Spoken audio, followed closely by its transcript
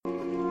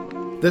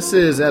This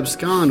is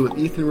Abscond with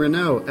Ethan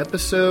Renault,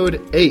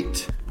 Episode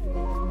 8.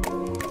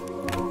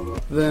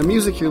 The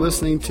music you're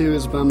listening to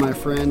is by my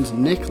friend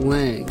Nick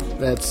Lang.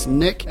 That's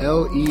Nick,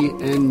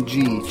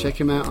 L-E-N-G. Check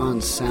him out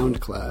on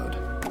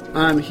SoundCloud.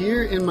 I'm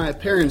here in my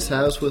parents'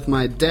 house with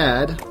my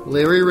dad,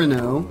 Larry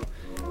Renault,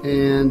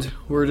 and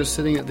we're just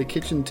sitting at the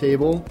kitchen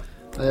table.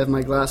 I have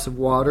my glass of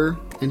water,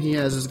 and he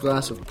has his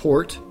glass of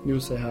port. You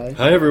want to say hi?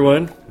 Hi,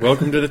 everyone.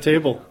 Welcome to the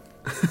table.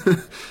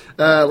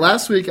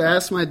 Last week, I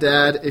asked my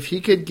dad if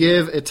he could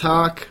give a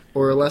talk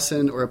or a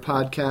lesson or a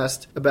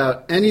podcast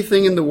about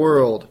anything in the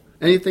world,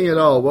 anything at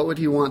all. What would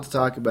he want to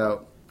talk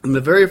about? And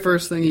the very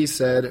first thing he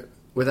said,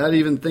 without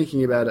even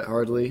thinking about it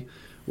hardly,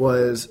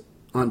 was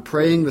on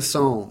praying the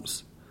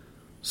Psalms.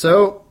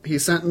 So he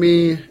sent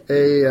me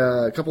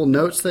a couple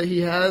notes that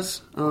he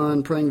has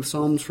on praying the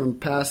Psalms from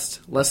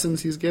past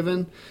lessons he's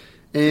given,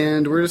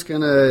 and we're just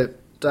going to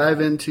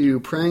dive into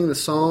praying the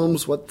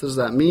Psalms. What does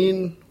that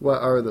mean?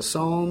 What are the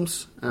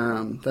Psalms?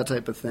 That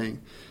type of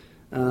thing.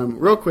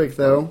 Real quick,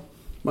 though,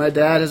 my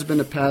dad has been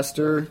a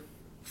pastor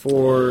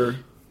for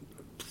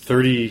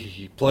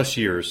 30-plus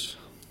years.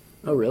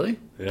 Oh, really?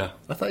 Yeah.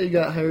 I thought you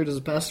got hired as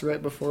a pastor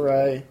right before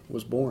I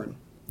was born.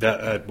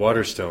 That at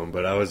Waterstone,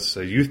 but I was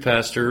a youth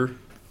pastor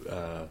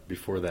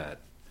before that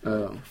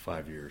for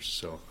 5 years.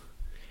 So.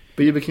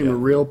 But you became a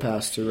real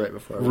pastor right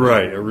before I was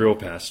Right, born. a real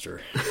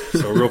pastor.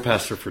 So a real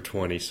pastor for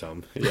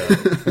 20-some.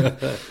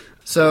 Yeah.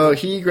 So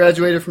he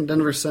graduated from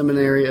Denver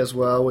Seminary as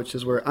well, which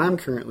is where I'm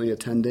currently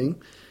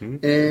attending.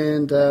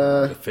 And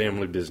The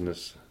family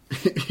business.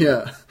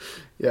 yeah,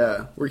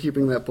 we're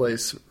keeping that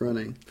place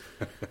running.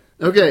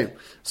 Okay,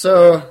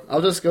 so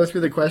I'll just go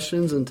through the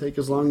questions and take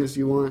as long as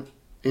you want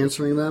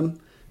answering them.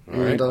 All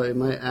right. And I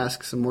might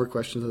ask some more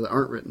questions that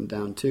aren't written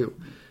down too.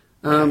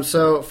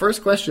 So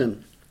first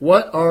question,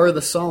 what are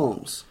the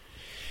Psalms?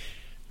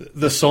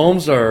 The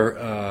Psalms are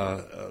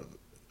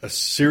a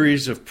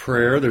series of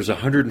prayer. There's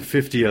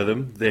 150 of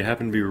them. They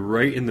happen to be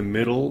right in the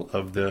middle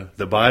of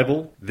the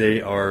Bible.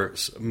 They are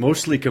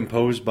mostly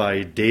composed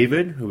by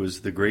David, who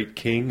is the great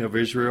king of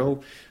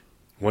Israel,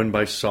 one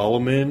by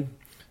Solomon,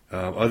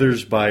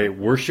 others by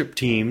worship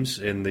teams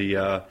in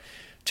the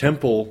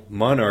temple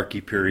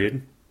monarchy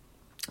period.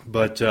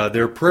 But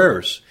they're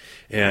prayers,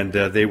 and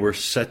they were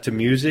set to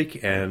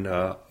music and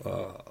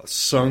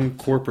sung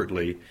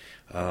corporately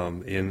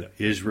in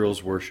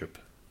Israel's worship.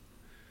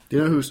 Do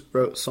you know who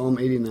wrote Psalm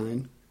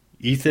 89?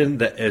 Ethan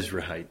the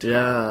Ezrahite.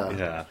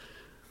 Yeah.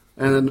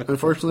 And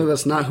unfortunately,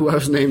 that's not who I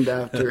was named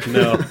after.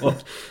 No.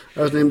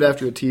 I was named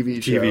after a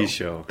TV show. TV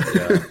show,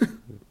 yeah.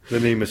 The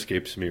name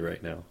escapes me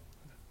right now.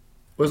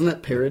 Wasn't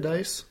that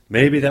Paradise?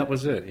 Maybe that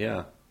was it,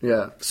 yeah.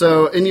 Yeah.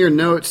 So in your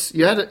notes,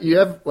 you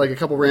have like a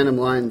couple random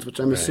lines, which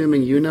I'm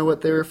assuming you know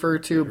what they refer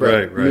to,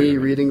 but me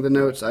reading the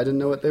notes, I didn't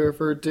know what they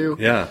referred to.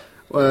 Yeah.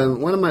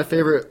 One of my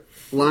favorite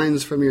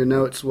lines from your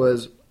notes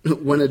was,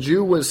 when a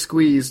Jew was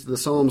squeezed, the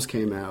Psalms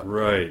came out.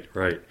 Right.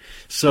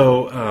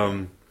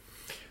 So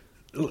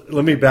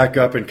let me back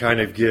up and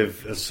kind of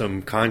give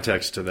some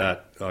context to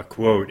that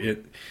quote.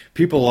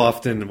 People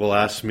often will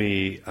ask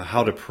me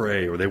how to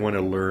pray, or they want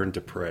to learn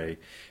to pray.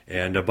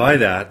 And by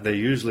that, they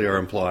usually are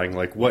implying,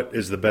 like, what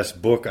is the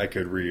best book I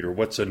could read, or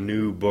what's a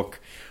new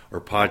book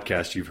or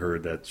podcast you've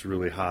heard that's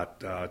really hot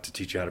to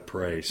teach you how to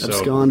pray. So,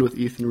 Abscond with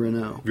Ethan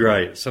Renault.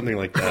 Right, something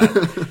like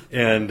that.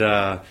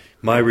 And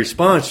my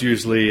response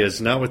usually is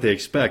not what they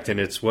expect, and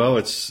it's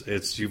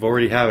you've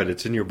already have it.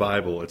 It's in your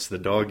Bible. It's the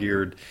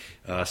dog-eared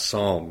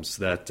Psalms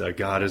that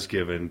God has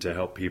given to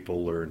help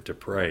people learn to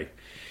pray.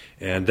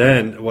 And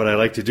then what I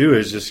like to do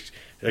is just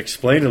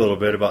explain a little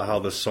bit about how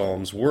the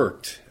Psalms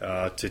worked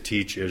to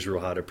teach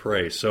Israel how to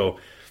pray. So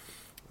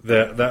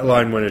that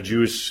line, when a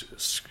Jew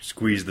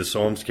squeezed, the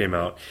Psalms came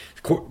out.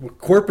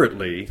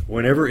 Corporately,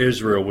 whenever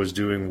Israel was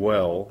doing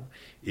well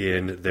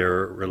in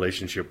their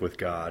relationship with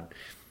God,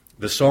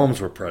 the Psalms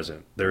were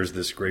present. There's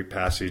this great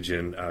passage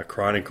in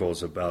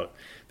Chronicles about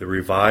the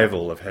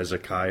revival of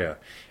Hezekiah.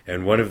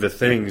 And one of the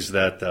things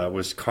that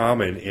was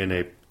common in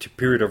a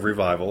period of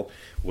revival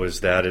was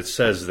that it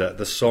says that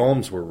the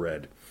Psalms were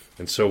read.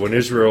 And so when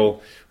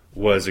Israel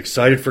was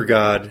excited for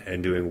God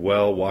and doing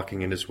well,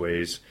 walking in His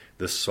ways,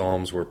 the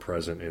Psalms were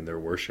present in their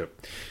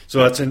worship. So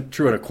that's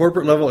true on a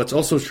corporate level. It's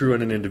also true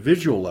on an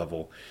individual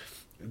level.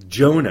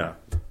 Jonah,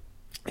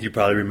 you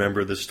probably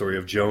remember the story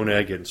of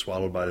Jonah getting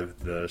swallowed by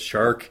the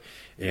shark,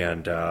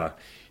 and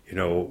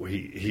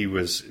he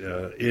was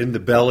in the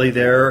belly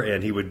there,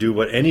 and he would do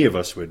what any of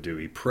us would do.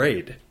 He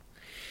prayed.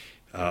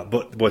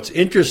 But what's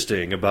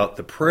interesting about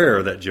the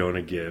prayer that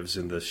Jonah gives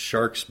in the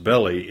shark's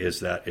belly is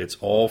that it's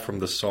all from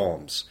the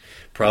Psalms.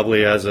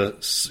 Probably as a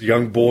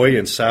young boy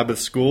in Sabbath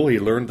school, he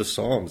learned the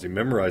Psalms. He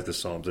memorized the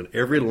Psalms. And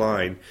every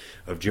line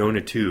of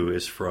Jonah 2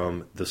 is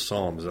from the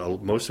Psalms,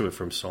 most of it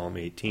from Psalm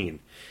 18.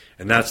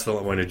 And that's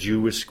when a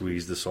Jew was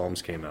squeezed, the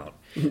Psalms came out.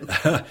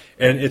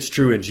 And it's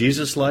true in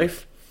Jesus'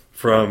 life,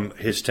 from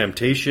his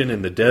temptation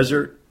in the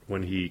desert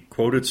when he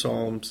quoted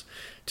Psalms,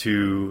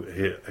 to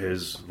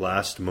his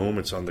last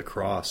moments on the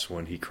cross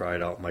when he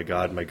cried out, my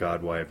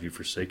God, why have you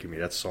forsaken me?"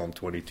 That's Psalm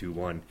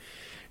 22:1.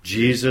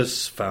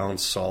 Jesus found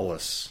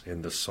solace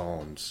in the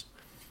Psalms.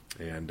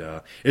 And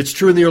it's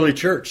true in the early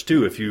church,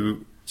 too. If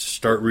you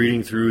start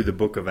reading through the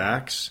book of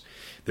Acts,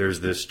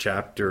 there's this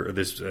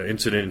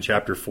incident in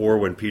chapter 4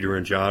 when Peter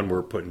and John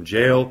were put in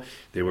jail.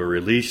 They were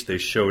released. They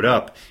showed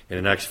up. And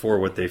in Acts 4,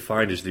 what they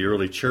find is the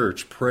early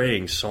church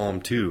praying Psalm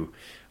 2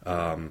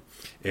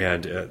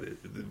 and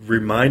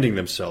reminding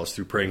themselves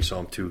through praying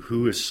Psalm 2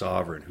 who is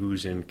sovereign,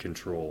 who's in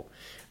control.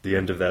 The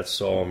end of that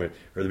psalm,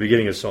 or the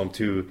beginning of Psalm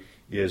 2,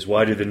 is,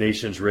 why do the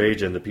nations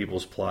rage and the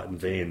peoples plot in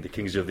vain? The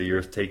kings of the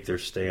earth take their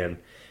stand,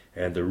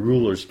 and the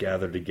rulers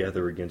gather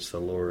together against the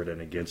Lord and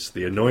against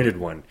the Anointed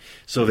One.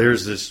 So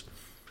there's this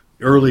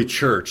early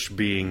church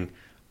being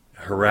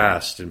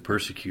harassed and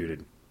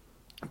persecuted,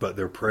 but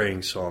they're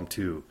praying Psalm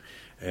 2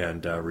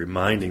 and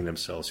reminding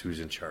themselves who's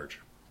in charge.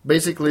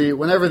 Basically,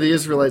 whenever the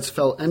Israelites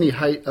felt any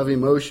height of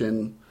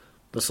emotion,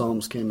 the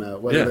Psalms came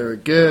out, whether Yeah. they were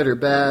good or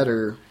bad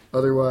or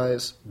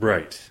otherwise.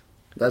 Right.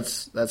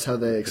 That's how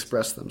they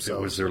expressed themselves.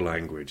 It was their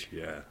language,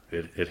 yeah.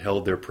 It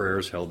held their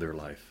prayers, held their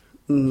life.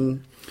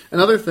 Mm-hmm.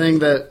 Another thing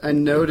that I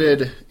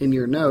noted in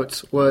your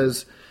notes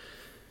was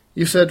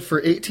you said for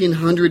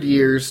 1,800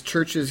 years,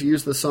 churches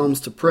used the Psalms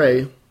to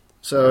pray.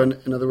 So,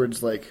 in other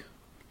words, like,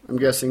 I'm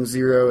guessing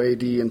 0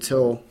 AD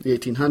until the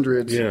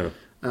 1800s. Yeah.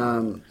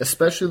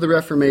 Especially the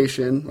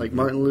Reformation, like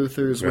Martin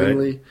Luther,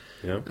 Zwingli.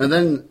 Yeah. And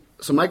then,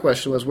 so my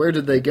question was, where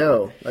did they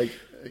go? Like,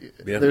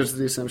 Yeah. there's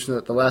the assumption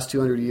that the last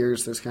 200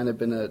 years, there's kind of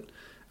been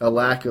a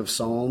lack of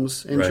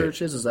psalms in Right.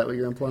 churches. Is that what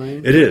you're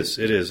implying? It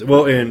is.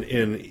 Well,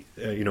 in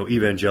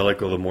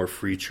evangelical, the more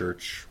free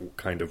church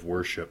kind of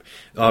worship,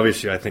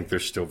 obviously I think they're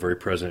still very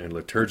present in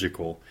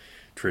liturgical,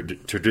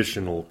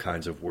 traditional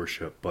kinds of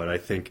worship, but I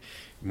think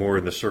more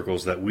in the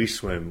circles that we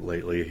swim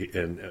lately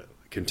in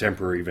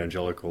contemporary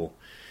evangelical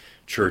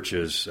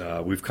churches,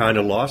 we've kind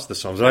of lost the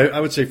Psalms. I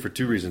would say for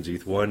two reasons,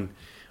 Heath. One,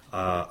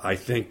 I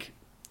think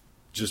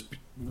just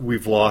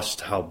we've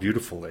lost how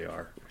beautiful they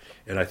are.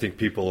 And I think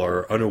people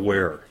are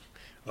unaware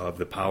of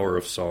the power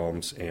of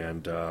Psalms,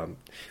 and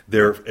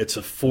it's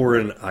a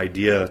foreign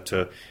idea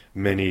to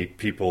many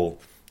people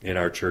in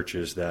our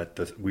churches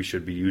that we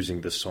should be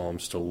using the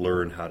Psalms to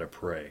learn how to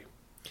pray.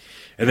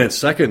 And then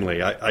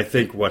secondly, I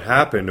think what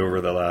happened over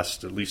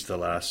at least the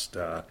last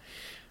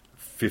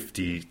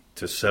 50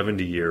 to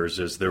 70 years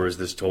is there was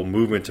this whole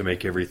movement to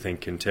make everything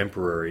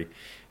contemporary,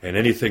 and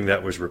anything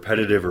that was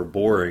repetitive or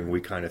boring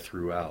we kind of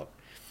threw out.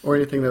 Or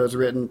anything that was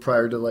written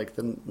prior to like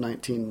the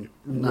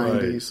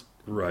 1990s.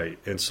 Right.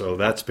 And so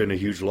that's been a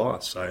huge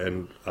loss.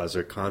 And as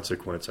a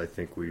consequence, I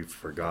think we've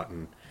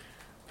forgotten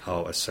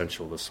how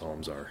essential the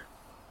Psalms are.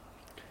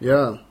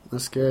 Yeah,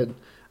 that's good.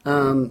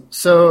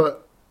 So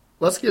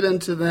let's get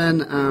into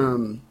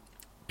then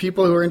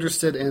people who are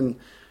interested in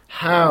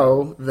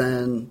how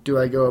then do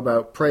I go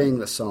about praying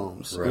the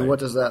Psalms? Right. And what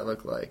does that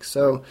look like?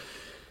 So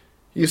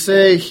you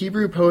say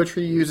Hebrew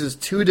poetry uses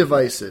two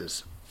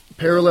devices,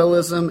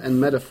 parallelism and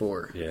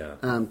metaphor. Yeah.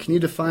 Can you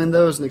define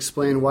those and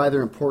explain why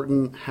they're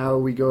important, how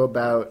we go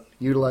about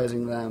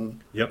utilizing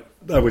them? Yep.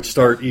 I would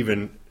start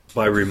even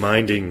by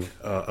reminding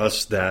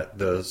us that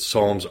the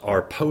Psalms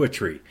are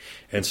poetry.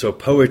 And so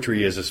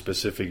poetry is a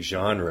specific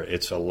genre.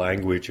 It's a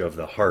language of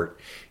the heart.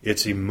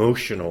 It's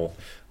emotional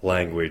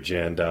language.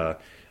 And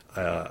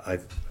I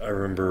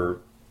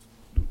remember,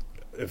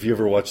 have you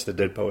ever watched the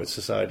Dead Poets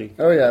Society?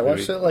 Oh, yeah. I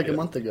watched it like a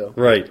month ago.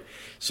 Right.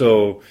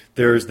 So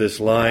there's this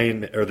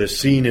line or this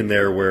scene in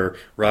there where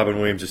Robin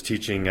Williams is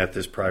teaching at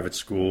this private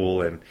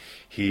school, and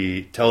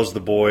he tells the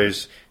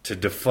boys to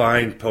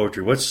define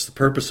poetry. What's the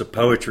purpose of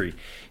poetry?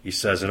 He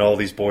says, and all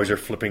these boys are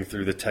flipping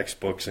through the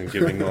textbooks and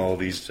giving all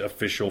these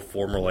official,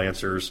 formal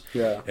answers.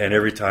 Yeah. And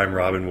every time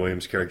Robin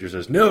Williams' character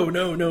says,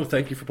 no,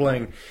 thank you for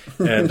playing.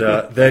 And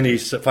then he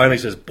finally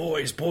says,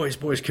 boys,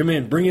 come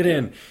in, bring it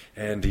in.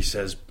 And he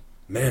says,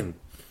 men,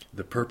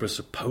 the purpose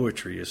of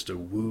poetry is to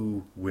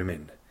woo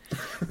women.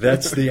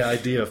 That's the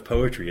idea of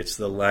poetry. It's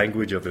the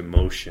language of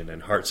emotion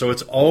and heart. So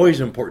it's always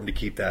important to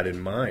keep that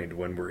in mind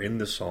when we're in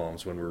the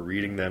Psalms, when we're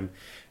reading them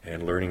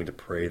and learning to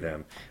pray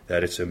them,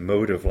 that it's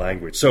emotive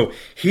language. So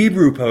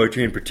Hebrew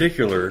poetry in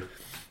particular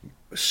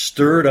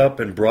stirred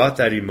up and brought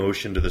that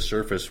emotion to the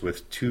surface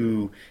with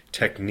two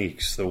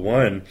techniques. The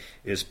one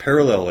is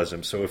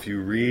parallelism. So if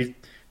you read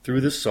through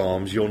the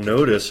Psalms, you'll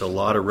notice a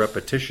lot of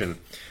repetition.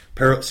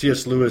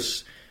 C.S.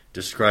 Lewis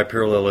describe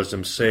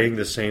parallelism, saying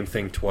the same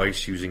thing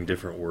twice using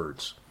different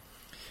words.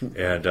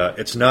 And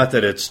it's not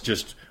that it's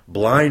just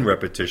blind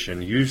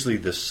repetition. Usually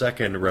the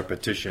second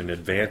repetition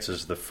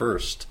advances the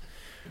first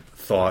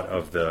thought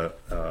of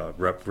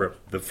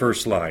the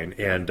first line.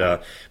 And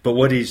but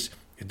what he's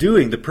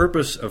doing, the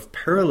purpose of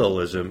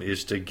parallelism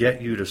is to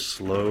get you to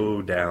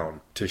slow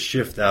down, to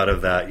shift out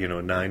of that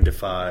 9 to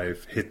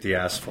 5, hit the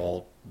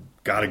asphalt,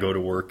 gotta go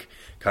to work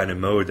kind of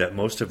mode that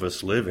most of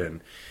us live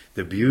in.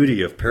 The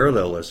beauty of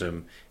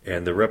parallelism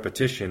and the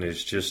repetition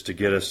is just to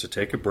get us to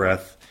take a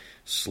breath,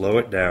 slow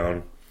it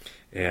down,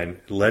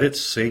 and let it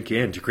sink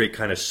in, to create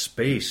kind of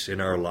space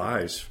in our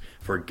lives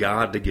for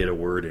God to get a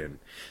word in.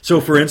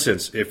 So, for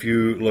instance, if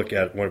you look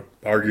at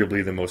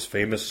arguably the most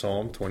famous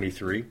Psalm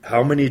 23,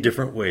 how many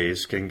different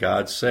ways can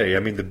God say? I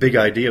mean, the big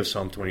idea of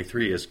Psalm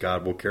 23 is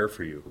God will care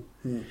for you.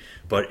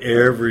 But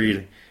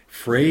every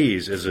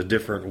phrase is a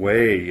different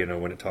way,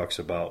 when it talks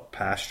about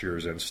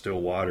pastures and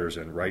still waters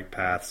and right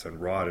paths and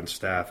rod and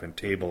staff and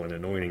table and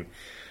anointing.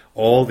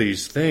 All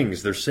these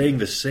things, they're saying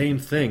the same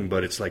thing,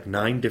 but it's like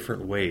 9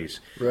 different ways,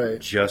 right,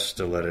 just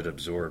to let it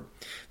absorb.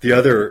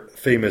 There's another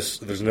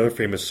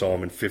famous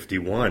Psalm in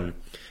 51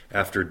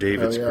 after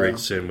David's great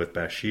sin with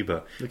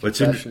Bathsheba. The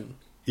confession.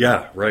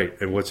 Yeah, right.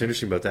 And what's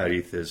interesting about that,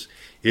 Heath, is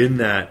in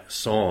that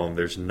psalm,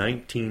 there's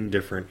 19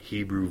 different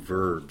Hebrew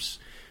verbs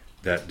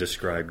that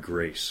describe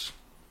grace.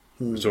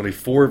 There's only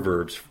 4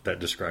 verbs that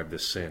describe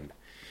this sin.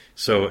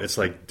 So it's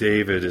like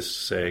David is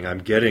saying, I'm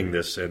getting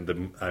this, and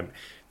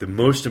the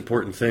most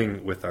important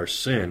thing with our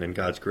sin and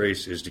God's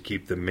grace is to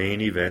keep the main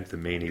event the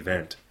main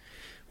event.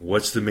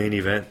 What's the main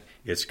event?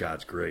 It's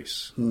God's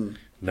grace.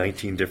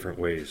 19 different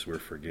ways we're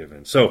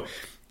forgiven. So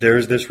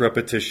there's this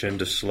repetition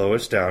to slow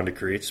us down, to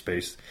create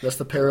space. That's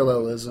the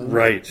parallelism.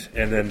 Right.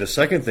 And then the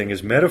second thing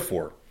is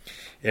metaphor.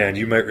 And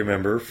you might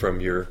remember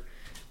from your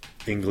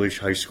English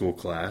high school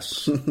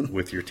class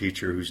with your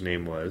teacher whose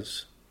name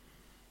was...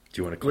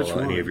 Do you want to call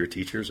out any of your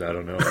teachers? I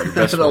don't know. Your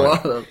best a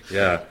lot of.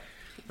 Yeah.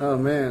 Oh,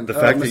 man. The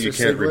fact that Mr. you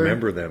can't Sigler.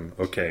 remember them.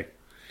 Okay.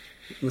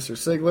 Mr.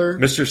 Sigler.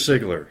 Mr.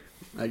 Sigler.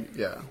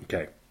 Yeah.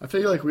 Okay. I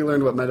feel like we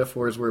learned what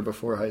metaphors were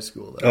before high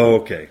school, though. Oh,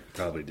 okay.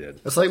 Probably did.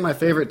 It's like my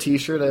favorite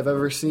T-shirt I've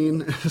ever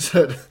seen.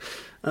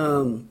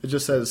 It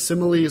just says,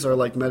 similes are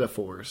like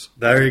metaphors.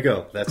 There you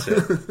go. That's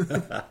it.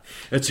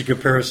 It's a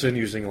comparison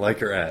using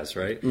like or as,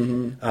 right?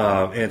 Mm-hmm.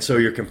 And so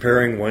you're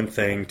comparing one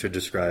thing to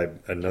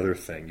describe another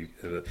thing.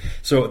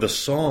 So the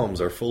Psalms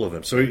are full of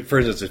them. So, for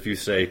instance, if you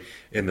say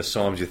in the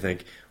Psalms, you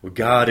think, well,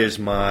 God is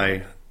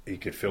my, you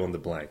could fill in the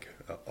blank.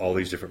 All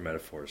these different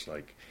metaphors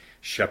like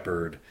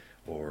shepherd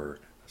or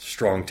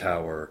strong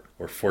tower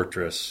or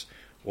fortress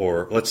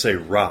or, let's say,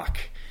 rock.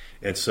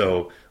 And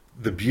so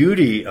the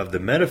beauty of the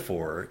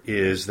metaphor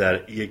is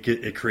that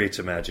it creates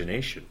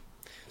imagination.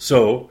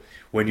 So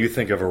when you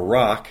think of a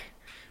rock,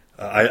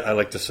 I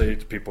like to say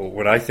to people,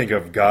 when I think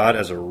of God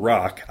as a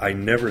rock, I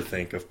never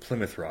think of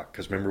Plymouth Rock.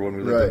 Because remember when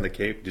we lived in the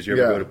Cape? Did you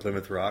ever go to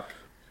Plymouth Rock?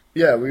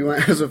 Yeah, we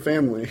went as a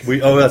family.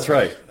 Oh, that's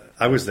right.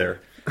 I was there.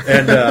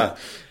 And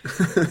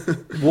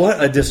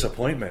what a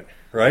disappointment,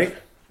 right?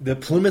 The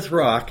Plymouth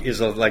Rock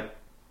is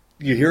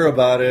you hear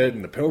about it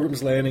and the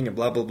Pilgrim's Landing and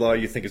blah, blah, blah.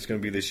 You think it's going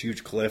to be this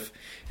huge cliff,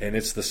 and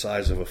it's the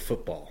size of a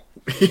football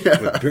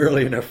with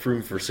barely enough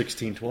room for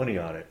 1620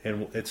 on it.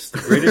 And it's the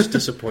greatest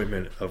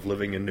disappointment of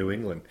living in New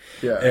England.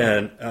 Yeah.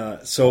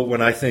 And so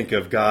when I think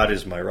of God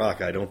as my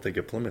rock, I don't think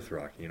of Plymouth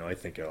Rock. I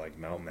think of like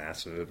Mount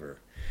Massive or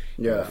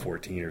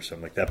 14 or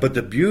something like that. But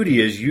the beauty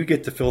is you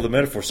get to fill the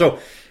metaphor. So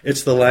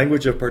it's the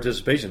language of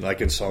participation.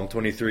 Like in Psalm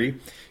 23,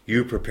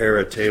 you prepare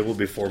a table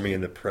before me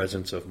in the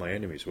presence of my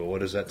enemies. Well,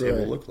 what does that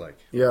table look like?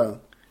 Yeah.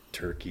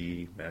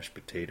 Turkey, mashed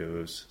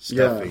potatoes,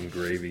 stuffing,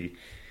 gravy.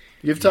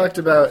 You've talked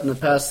about in the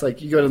past,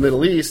 like you go to the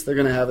Middle East, they're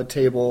going to have a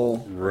table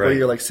where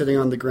you're like sitting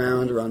on the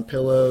ground or on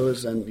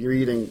pillows and you're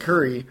eating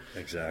curry.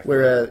 Exactly.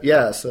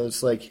 Whereas, so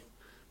it's like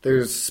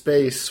there's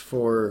space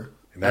for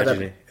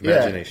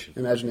imagination.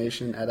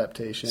 Imagination,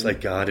 adaptation. It's like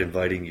God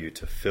inviting you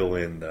to fill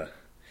in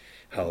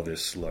how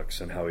this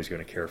looks and how He's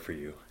going to care for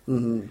you.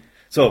 Mm-hmm.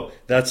 So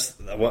that's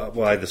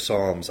why the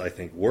Psalms, I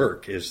think,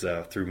 work, is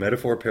through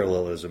metaphor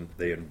parallelism,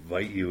 they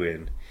invite you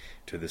in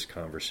to this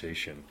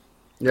conversation.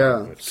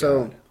 Yeah. With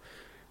So, God.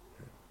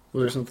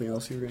 Was there something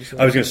else you were going to say?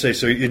 I was going to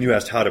say, and you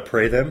asked how to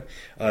pray them.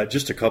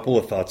 Just a couple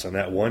of thoughts on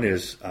that. One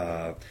is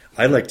I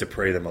like to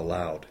pray them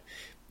aloud.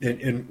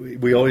 And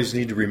we always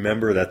need to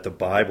remember that the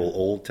Bible,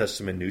 Old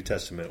Testament, New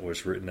Testament,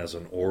 was written as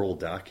an oral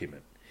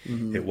document.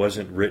 Mm-hmm. It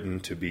wasn't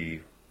written to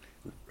be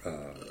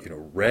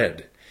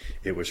read.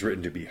 It was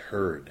written to be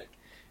heard.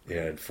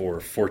 And for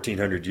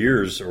 1,400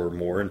 years or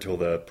more, until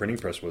the printing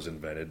press was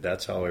invented,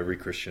 that's how every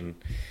Christian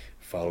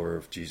follower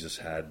of Jesus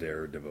had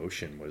their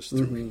devotion, was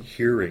through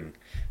hearing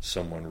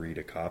someone read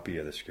a copy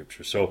of the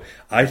Scripture. So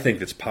I think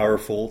it's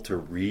powerful to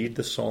read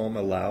the Psalm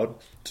aloud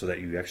so that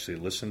you actually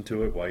listen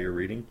to it while you're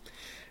reading.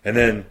 And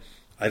then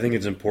I think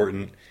it's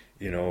important,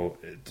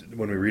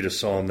 when we read a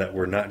Psalm, that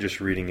we're not just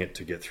reading it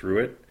to get through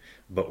it,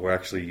 but we're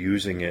actually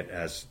using it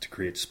to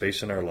create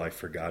space in our life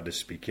for God to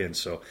speak in.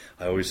 So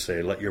I always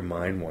say, let your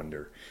mind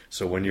wander.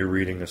 So when you're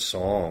reading a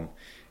psalm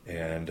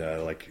and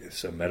like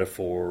it's a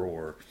metaphor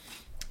or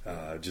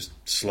just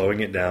slowing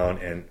it down,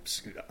 and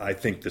I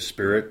think the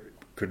Spirit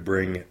could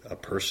bring a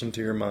person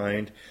to your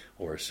mind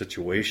or a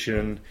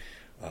situation,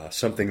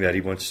 something that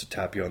He wants to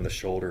tap you on the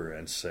shoulder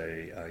and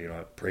say,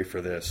 I pray for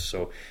this.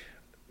 So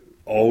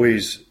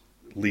always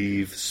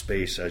leave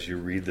space as you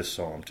read the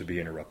psalm to be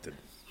interrupted.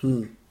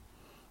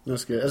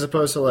 That's good. As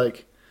opposed to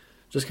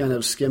just kind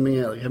of skimming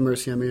it, like, have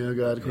mercy on me, O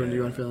God, according to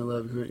your unfailing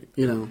love,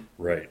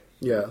 Right.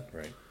 Yeah.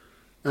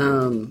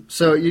 Right.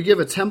 So you give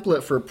a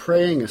template for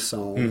praying a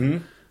psalm. Mm-hmm.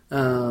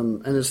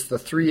 And it's the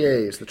 3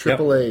 A's, the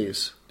triple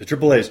A's. The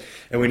triple A's.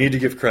 And we need to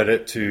give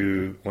credit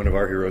to one of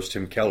our heroes,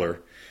 Tim Keller.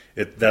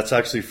 That's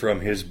actually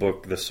from his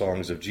book, The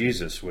Songs of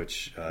Jesus,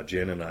 which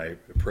Jen and I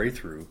pray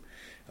through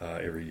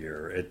every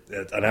year.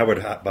 And I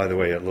would, by the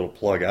way, a little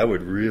plug, I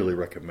would really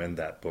recommend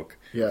that book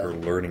for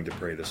learning to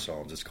pray the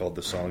Psalms. It's called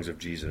The Songs of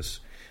Jesus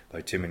by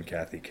Tim and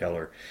Kathy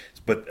Keller.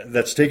 But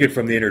that's taken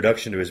from the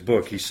introduction to his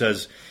book. He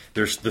says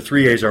the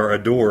 3 A's are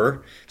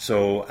adore.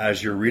 So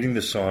as you're reading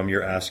the psalm,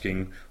 you're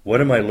asking,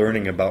 what am I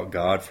learning about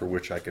God for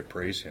which I could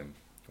praise him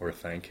or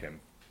thank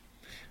him?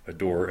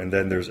 Adore. And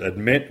then there's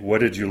admit.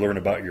 What did you learn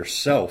about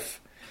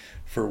yourself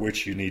for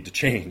which you need to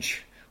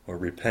change or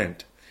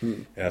repent?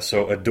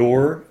 So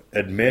adore,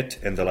 admit,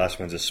 and the last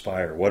one's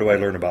aspire. What do I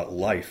learn about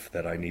life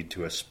that I need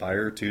to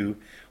aspire to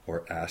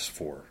or ask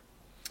for?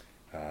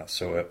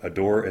 So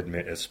adore,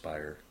 admit,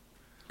 aspire.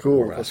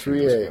 Cool. The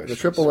 3 A, the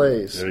triple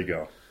A's. There you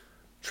go.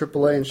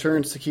 Triple A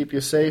insurance to keep you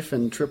safe,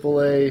 and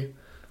triple A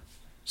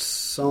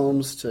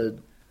psalms to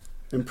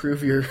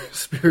improve your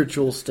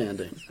spiritual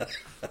standing.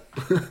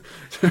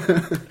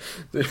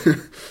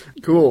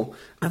 Cool.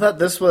 I thought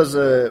this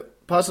was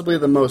possibly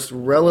the most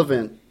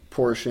relevant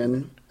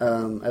portion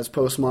as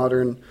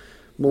postmodern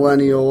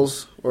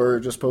millennials or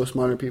just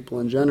postmodern people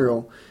in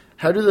general.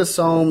 How do the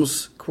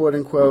Psalms, quote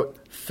unquote,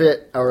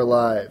 fit our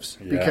lives?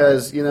 Yeah.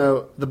 Because,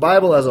 the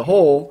Bible as a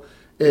whole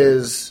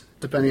is,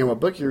 depending on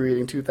what book you're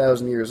reading,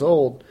 2,000 years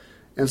old.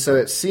 And so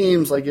it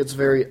seems like it's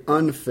very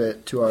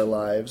unfit to our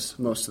lives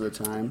most of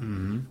the time.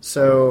 Mm-hmm.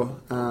 So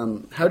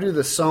how do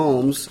the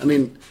Psalms,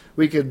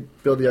 we could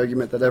build the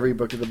argument that every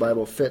book of the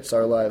Bible fits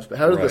our lives, but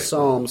how do the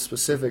Psalms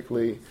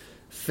specifically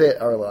fit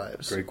our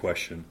lives? Great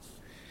question.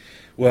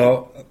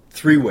 Well,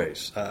 3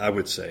 ways, I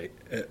would say.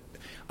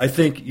 I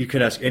think you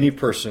can ask any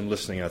person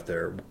listening out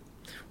there,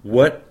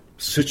 what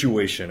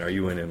situation are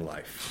you in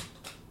life?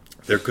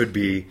 There could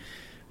be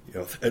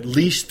at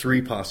least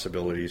 3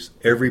 possibilities.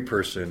 Every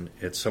person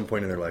at some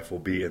point in their life will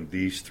be in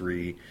these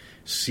 3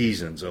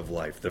 seasons of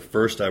life. The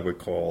first I would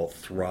call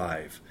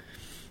thrive.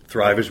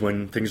 Thrive is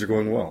when things are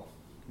going well,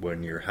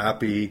 when you're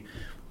happy,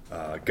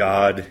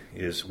 God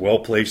is well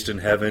placed in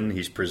heaven,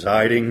 he's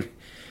presiding,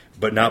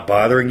 but not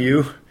bothering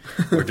you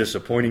or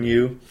disappointing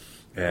you,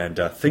 and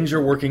things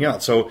are working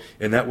out. So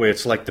in that way,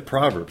 it's like the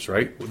Proverbs,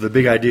 right? The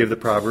big idea of the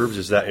Proverbs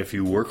is that if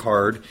you work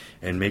hard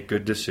and make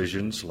good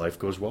decisions, life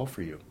goes well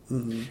for you.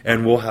 Mm-hmm.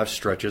 And we'll have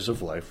stretches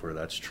of life where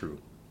that's true.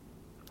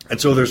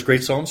 And so there's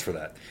great Psalms for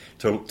that,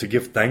 to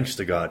give thanks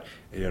to God.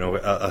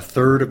 A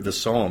third of the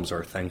Psalms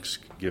are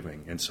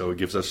thanksgiving. And so it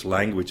gives us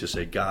language to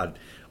say, God,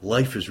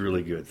 life is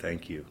really good,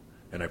 thank you.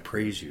 And I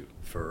praise you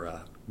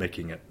for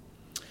making it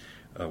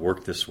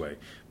work this way.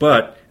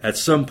 But at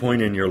some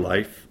point in your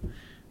life,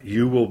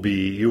 you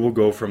will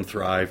go from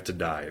thrive to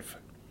dive.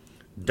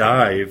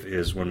 Dive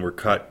is when we're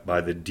cut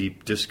by the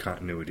deep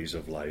discontinuities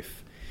of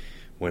life,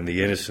 when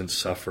the innocent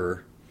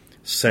suffer,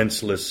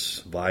 senseless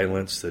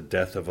violence, the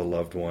death of a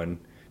loved one,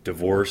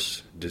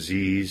 divorce,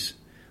 disease,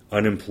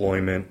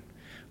 unemployment,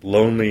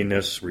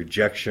 loneliness,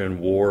 rejection,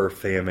 war,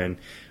 famine.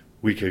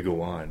 We could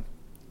go on.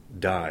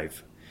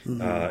 Dive.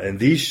 Mm-hmm. And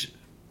these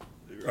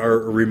are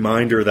a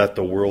reminder that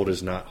the world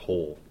is not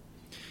whole.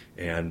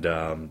 And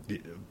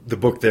the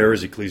book there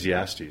is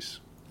Ecclesiastes.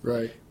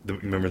 Right.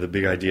 Remember the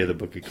big idea of the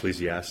book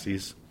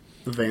Ecclesiastes?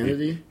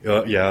 Vanity?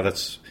 Yeah,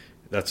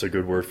 that's a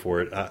good word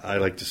for it. I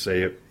like to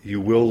say it,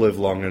 you will live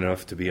long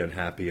enough to be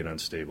unhappy and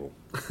unstable.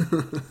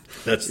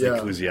 That's the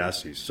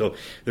Ecclesiastes. So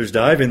there's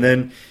dive, and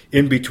then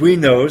in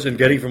between those and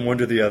getting from one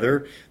to the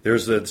other,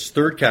 there's this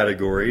third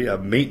category, a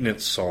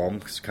maintenance psalm,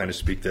 kind of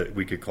speak, that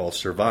we could call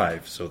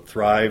survive. So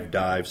thrive,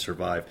 dive,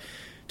 survive.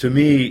 To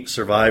me,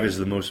 survive is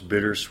the most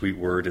bittersweet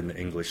word in the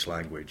English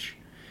language.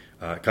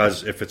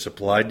 Because if it's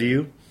applied to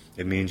you,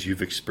 it means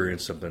you've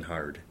experienced something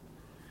hard.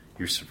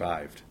 You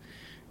survived.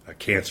 A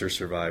cancer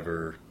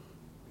survivor,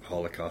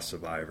 Holocaust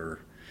survivor,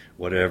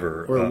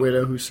 whatever. Or a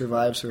widow who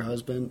survives her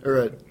husband.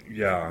 Or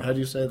how do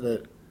you say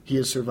that he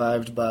is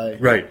survived by?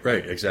 Right,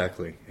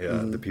 exactly.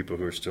 Yeah, the people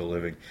who are still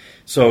living.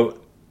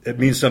 So it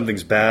means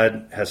something's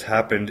bad has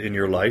happened in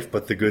your life,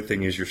 but the good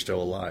thing is you're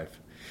still alive.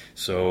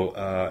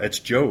 So it's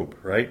Job,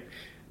 right?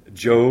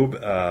 Job,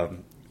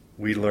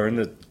 we learn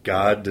that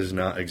God does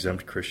not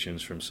exempt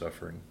Christians from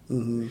suffering.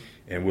 Mm-hmm.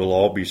 And we'll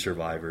all be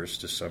survivors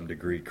to some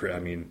degree.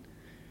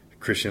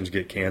 Christians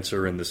get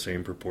cancer in the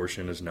same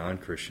proportion as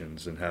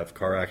non-Christians and have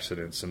car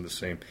accidents in the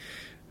same.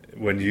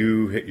 When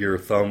you hit your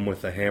thumb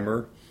with a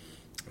hammer,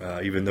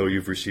 even though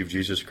you've received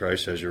Jesus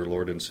Christ as your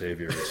Lord and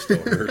Savior, it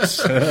still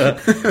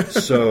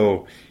hurts.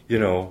 So,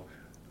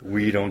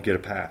 we don't get a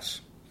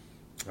pass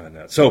on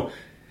that. So,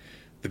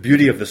 the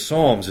beauty of the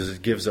Psalms is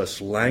it gives us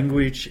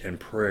language and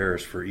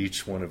prayers for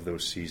each one of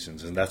those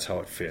seasons, and that's how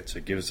it fits.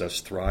 It gives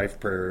us thrive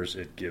prayers,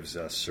 it gives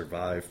us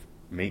survive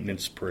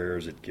maintenance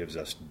prayers, it gives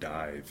us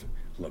dive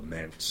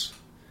laments.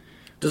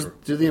 Do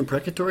the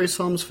imprecatory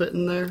Psalms fit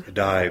in there?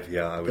 Dive,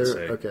 yeah, I would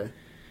say. Okay.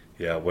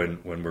 Yeah,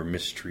 when we're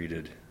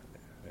mistreated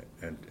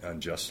and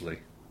unjustly.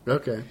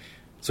 Okay.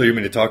 So you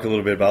want me to talk a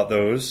little bit about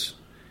those?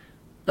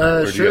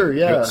 Or do Sure,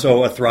 yeah.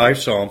 So a Thrive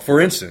Psalm, for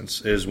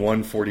instance, is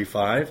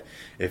 145.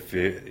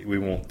 We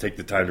won't take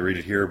the time to read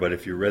it here, but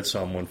if you read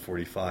Psalm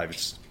 145,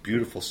 it's a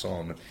beautiful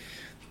psalm.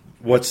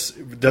 What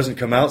doesn't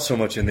come out so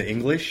much in the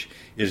English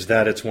is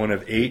that it's one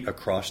of 8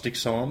 acrostic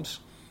psalms.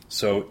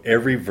 So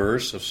every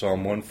verse of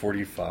Psalm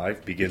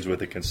 145 begins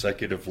with a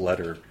consecutive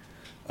letter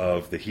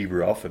of the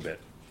Hebrew alphabet.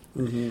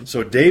 Mm-hmm.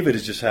 So David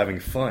is just having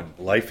fun.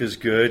 Life is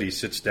good. He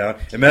sits down.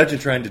 Imagine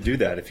trying to do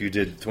that if you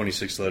did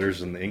 26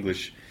 letters in the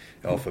English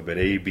alphabet,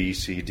 A, B,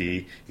 C,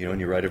 D,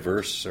 and you write a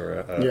verse or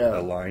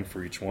a line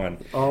for each one.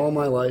 All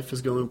my life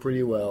is going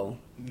pretty well.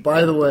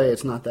 By the way,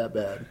 it's not that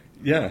bad.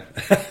 Yeah,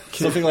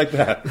 something like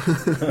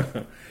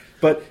that.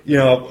 But,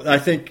 I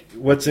think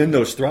what's in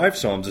those Thrive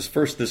Psalms is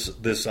first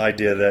this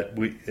idea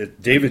that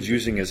David's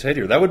using his head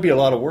here. That would be a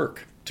lot of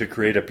work to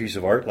create a piece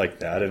of art like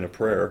that in a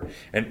prayer.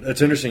 And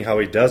it's interesting how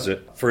he does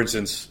it. For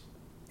instance,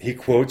 he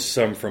quotes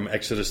some from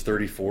Exodus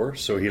 34,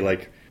 so he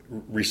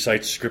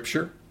recites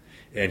Scripture.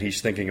 And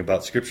he's thinking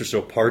about Scripture.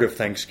 So part of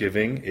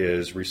Thanksgiving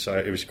is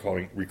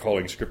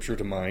recalling Scripture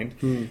to mind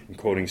and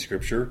quoting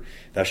Scripture.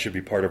 That should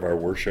be part of our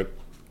worship.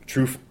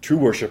 True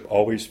worship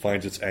always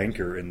finds its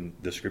anchor in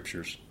the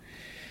Scriptures.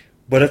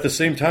 But at the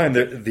same time,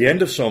 the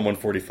end of Psalm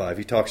 145,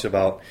 he talks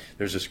about,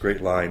 there's this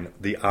great line,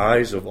 the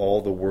eyes of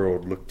all the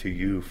world look to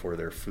you for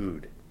their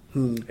food,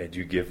 and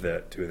you give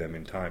that to them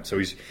in time. So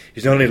he's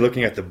not only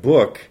looking at the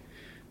book,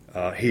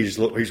 he's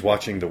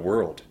watching the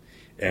world.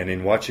 And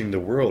in watching the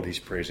world, he's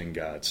praising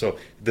God. So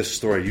this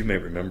story, you may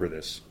remember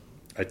this.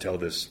 I tell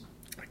this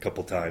a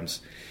couple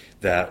times,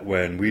 that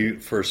when we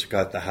first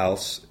got the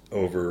house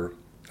over,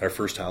 our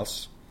first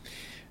house,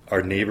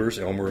 our neighbors,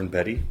 Elmer and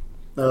Betty,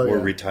 were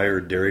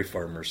retired dairy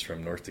farmers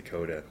from North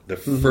Dakota. The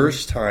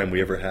first time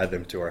we ever had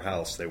them to our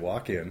house, they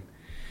walk in,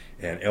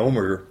 and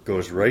Elmer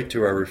goes right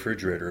to our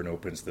refrigerator and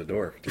opens the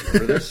door. Do you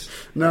remember this?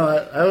 No,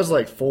 I was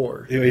like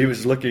 4. He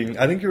was looking,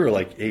 I think you were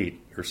like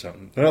 8 or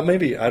something. Well,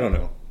 maybe, I don't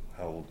know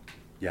how old.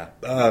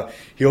 Yeah.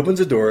 He opens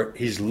the door,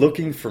 he's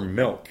looking for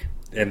milk,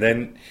 and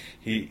then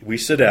we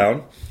sit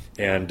down,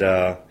 and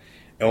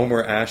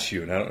Elmer asks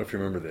you, and I don't know if you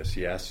remember this,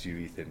 he asks you,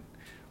 Ethan,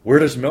 where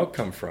does milk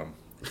come from?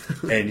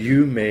 And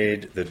you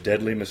made the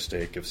deadly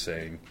mistake of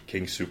saying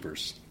King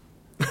Soopers.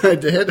 I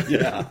did?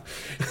 Yeah.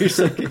 He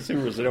said King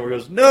Soopers. And everyone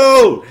goes,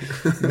 no!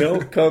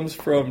 Milk comes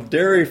from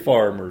dairy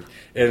farmers.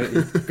 And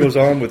it goes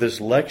on with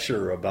this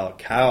lecture about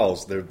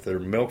cows. They're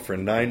milked for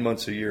 9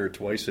 months a year,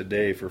 twice a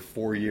day for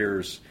 4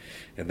 years.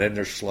 And then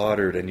they're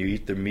slaughtered, and you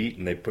eat the meat,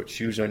 and they put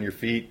shoes on your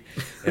feet,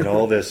 and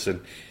all this.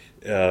 And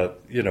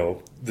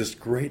this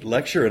great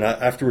lecture. And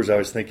afterwards I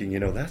was thinking,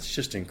 that's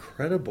just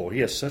incredible.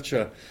 He has such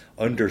a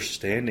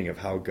understanding of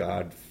how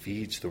God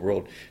feeds the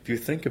world. If you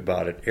think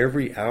about it,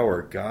 every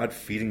hour God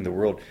feeding the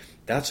world,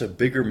 that's a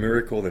bigger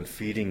miracle than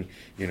feeding,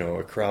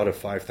 a crowd of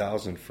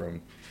 5,000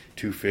 from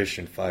 2 fish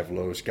and 5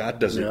 loaves. God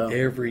does it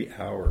every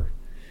hour.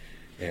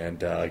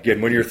 And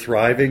again, when you're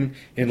thriving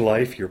in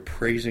life, you're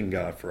praising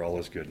God for all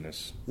his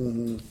goodness.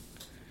 Mm-hmm.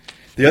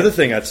 The other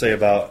thing I'd say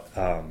about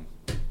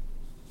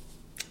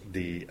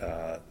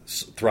the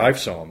Thrive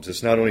Psalms,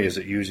 it's not only is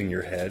it using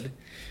your head,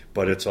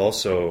 but it's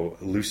also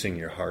loosing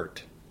your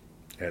heart,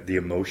 the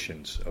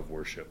emotions of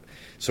worship.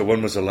 So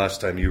when was the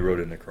last time you wrote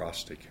an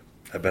acrostic?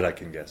 I bet I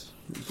can guess.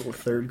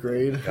 3rd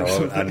grade.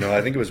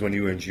 I think it was when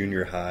you were in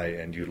junior high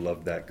and you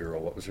loved that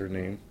girl. What was her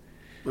name?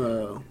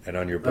 And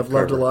on your book I've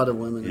loved a lot of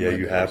women. Yeah,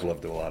 you have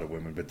loved a lot of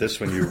women. But this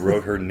one, you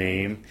wrote her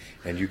name,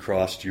 and you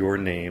crossed your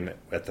name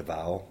at the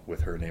vowel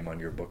with her name on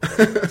your book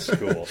card at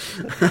school.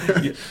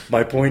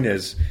 My point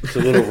is, it's a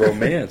little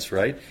romance,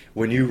 right?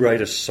 When you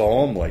write a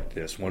psalm like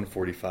this,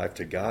 145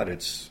 to God,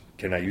 it's,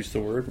 can I use the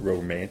word,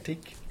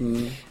 romantic?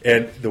 Mm-hmm.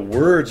 And the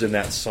words in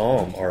that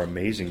psalm are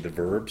amazing. The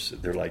verbs,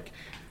 they're like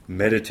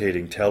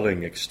meditating,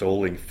 telling,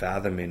 extolling,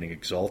 fathoming,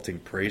 exalting,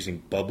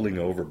 praising, bubbling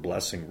over,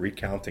 blessing,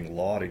 recounting,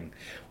 lauding,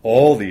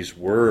 all these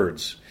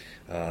words.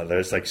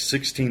 There's like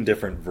 16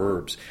 different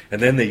verbs. And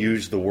then they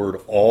use the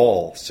word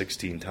all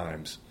 16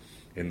 times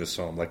in the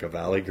psalm, like a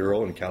valley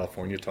girl in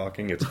California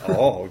talking. It's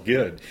all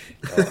good,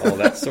 all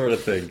that sort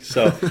of thing.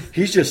 So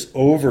he's just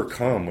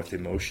overcome with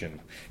emotion.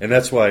 And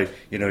that's why,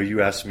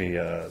 you asked me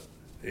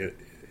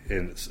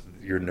in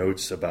your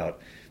notes about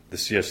the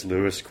C.S.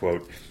 Lewis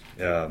quote,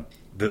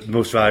 the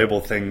most valuable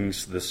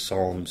things the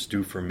Psalms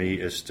do for me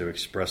is to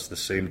express the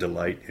same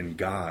delight in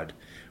God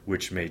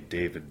which made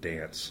David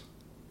dance.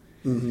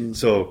 Mm-hmm.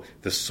 So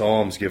the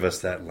Psalms give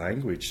us that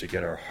language to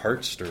get our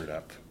hearts stirred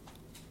up,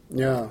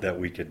 that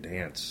we could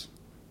dance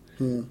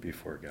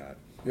before God.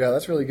 Yeah,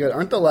 that's really good.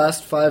 Aren't the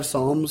last 5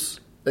 Psalms,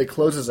 it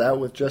closes out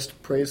with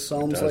just praise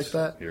Psalms like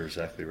that? You're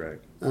exactly right.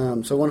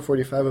 So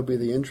 145 would be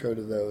the intro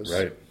to those.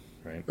 Right.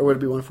 Or would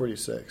it be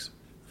 146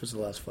 if it's the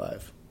last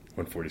 5?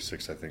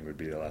 146, I think, would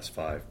be the last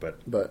 5, but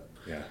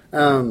yeah.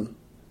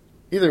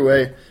 Either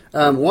way,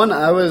 I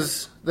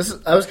was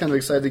kind of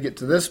excited to get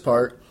to this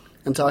part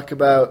and talk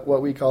about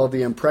what we call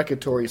the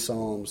imprecatory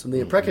psalms. And the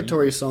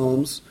imprecatory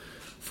psalms,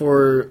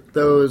 for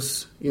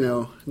those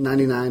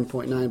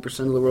 99.9%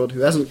 of the world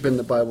who hasn't been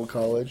to Bible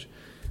college,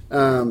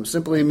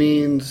 simply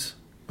means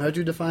How'd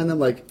you define them?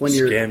 Like when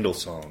you're scandal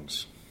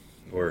songs,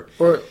 or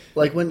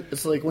like when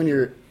it's like when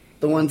you're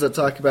the ones that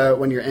talk about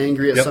when you're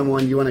angry at Yep.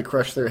 someone, you want to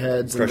crush their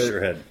heads, Crush and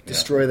their head, yeah.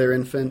 destroy their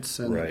infants,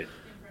 and right.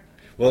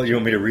 Well, you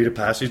want me to read a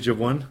passage of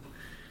one?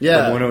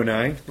 yeah, From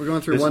 109? we're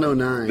going through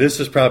 109. This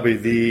is probably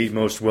the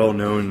most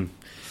well-known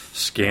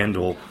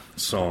scandal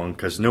song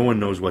because no one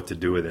knows what to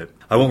do with it.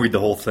 I won't read the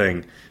whole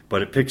thing,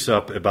 but it picks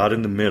up about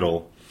in the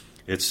middle.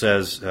 It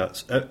says,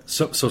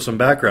 so some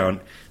background.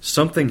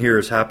 Something here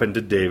has happened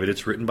to David.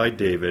 It's written by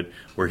David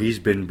where he's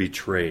been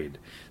betrayed.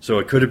 So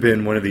it could have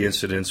been one of the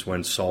incidents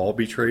when Saul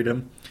betrayed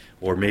him,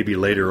 or maybe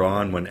later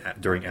on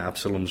during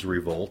Absalom's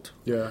revolt,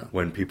 Yeah.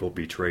 when people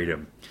betrayed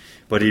him.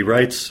 But he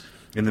writes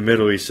in the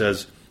middle, he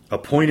says,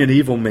 appoint an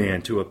evil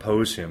man to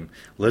oppose him.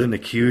 Let an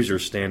accuser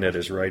stand at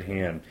his right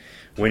hand.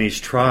 When he's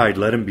tried,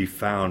 let him be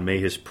found. May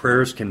his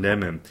prayers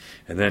condemn him.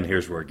 And then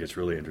here's where it gets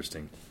really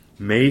interesting.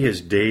 May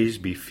his days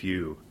be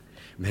few.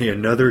 May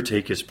another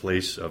take his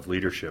place of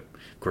leadership.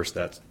 Of course,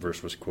 that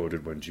verse was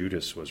quoted when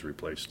Judas was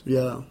replaced.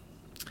 Yeah.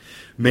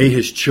 May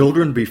his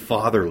children be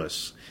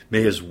fatherless.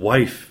 May his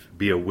wife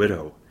be a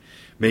widow.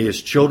 May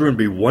his children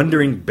be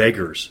wandering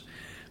beggars.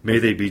 May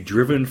they be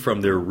driven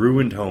from their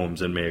ruined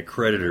homes, and may a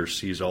creditor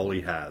seize all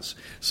he has.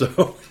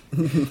 So,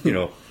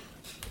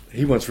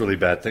 he wants really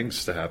bad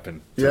things to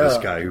happen to this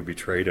guy who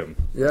betrayed him.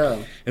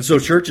 Yeah. And so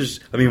churches,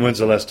 when's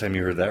the last time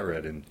you heard that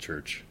read in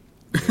church?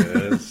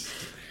 Yes.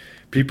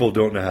 People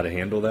don't know how to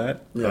handle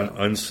that,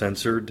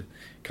 uncensored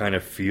kind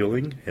of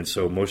feeling. And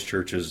so most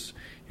churches,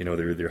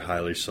 they're either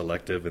highly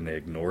selective and they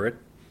ignore it,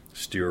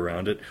 steer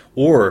around it.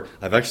 Or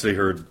I've actually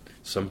heard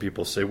some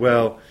people say,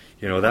 well,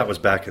 that was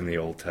back in the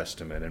Old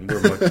Testament, and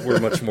we're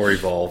much more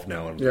evolved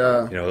now. And,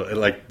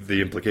 like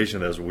the implication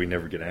of that is we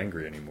never get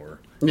angry anymore.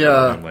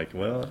 Yeah. And I'm like,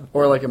 well.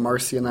 Or like a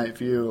Marcionite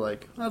view,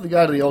 like, the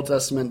God of the Old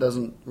Testament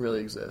doesn't really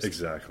exist.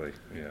 Exactly,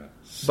 yeah.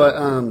 So,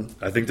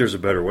 but I think there's a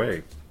better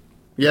way.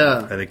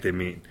 Yeah. I think they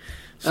mean.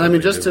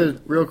 And just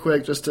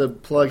to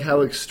plug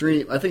how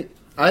extreme, I think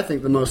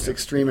the most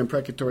extreme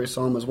imprecatory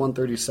psalm is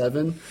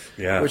 137,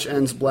 which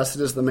ends, blessed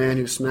is the man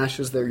who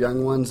smashes their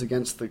young ones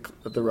against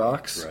the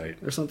rocks, right,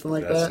 or something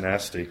like that. That's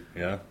nasty,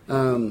 yeah.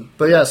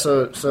 But yeah,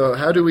 so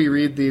how do we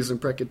read these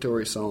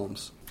imprecatory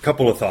psalms? A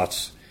couple of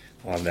thoughts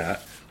on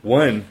that.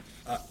 One,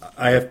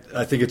 I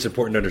think it's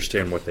important to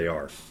understand what they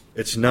are.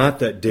 It's not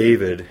that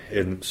David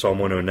in Psalm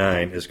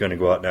 109 is going to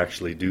go out and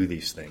actually do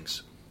these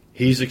things.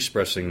 He's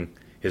expressing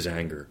his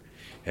anger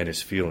and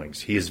his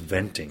feelings. He is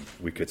venting,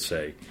 we could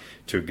say,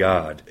 to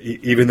God.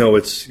 Even though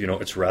it's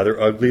rather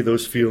ugly,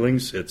 those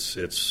feelings,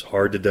 it's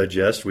hard to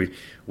digest. We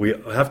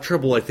have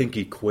trouble, I think,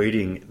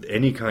 equating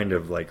any kind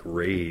of like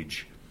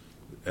rage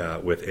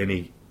with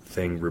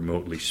anything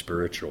remotely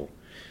spiritual.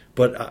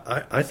 But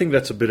I think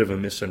that's a bit of a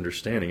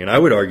misunderstanding. And I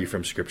would argue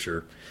from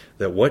Scripture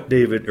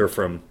that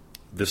from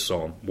this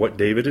psalm, what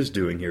David is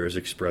doing here is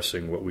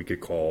expressing what we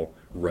could call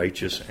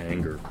righteous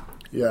anger.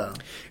 Yeah.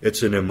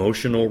 It's an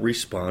emotional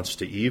response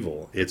to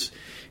evil. It's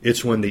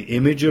when the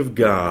image of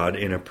God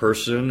in a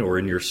person or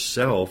in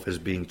yourself is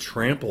being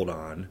trampled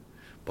on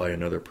by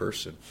another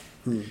person.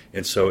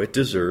 And so it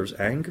deserves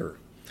anger.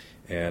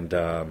 And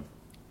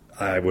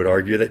I would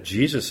argue that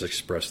Jesus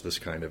expressed this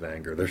kind of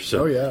anger.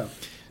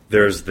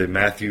 There's the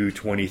Matthew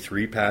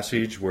 23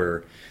 passage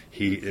where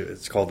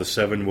it's called the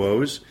seven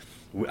woes.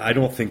 I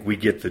don't think we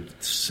get the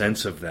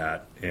sense of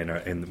that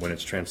when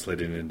it's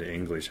translated into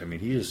English.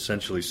 He is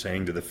essentially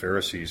saying to the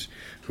Pharisees,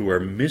 who are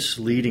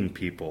misleading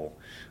people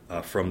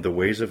from the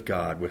ways of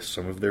God with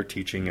some of their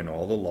teaching and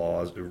all the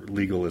laws,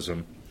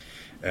 legalism,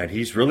 and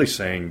he's really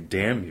saying,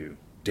 damn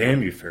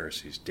you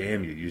Pharisees,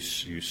 damn you,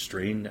 you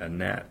strain a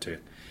gnat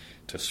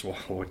to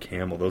swallow a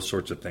camel, those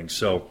sorts of things.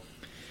 So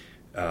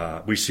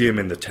we see him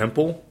in the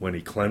temple when he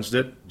cleansed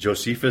it.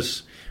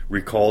 Josephus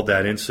recalled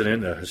that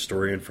incident, a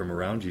historian from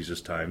around Jesus'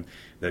 time,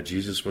 that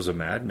Jesus was a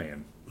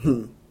madman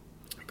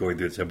going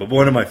through the temple. But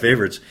one of my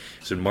favorites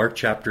is in Mark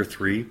chapter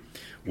 3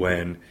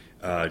 when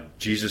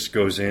Jesus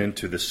goes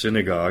into the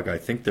synagogue. I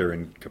think they're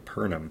in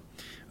Capernaum.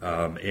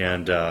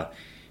 And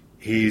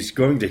he's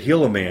going to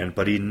heal a man,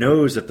 but he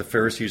knows that the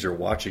Pharisees are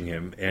watching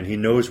him, and he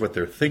knows what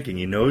they're thinking.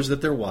 He knows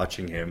that they're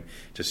watching him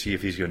to see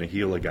if he's going to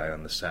heal a guy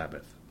on the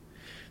Sabbath.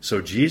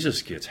 So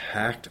Jesus gets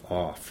hacked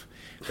off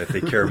that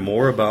they care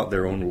more about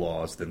their own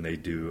laws than they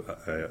do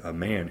a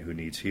man who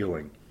needs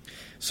healing.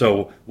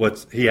 So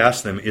what he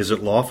asked them, is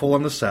it lawful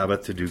on the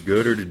Sabbath to do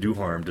good or to do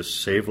harm, to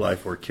save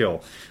life or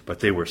kill? But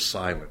they were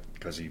silent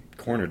because he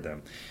cornered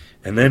them.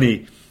 And then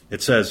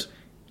it says,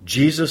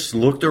 Jesus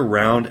looked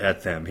around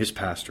at them, his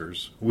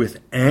pastors,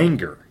 with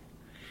anger.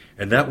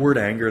 And that word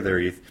anger there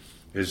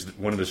is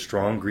one of the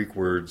strong Greek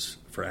words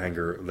for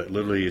anger that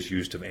literally is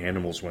used of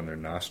animals when their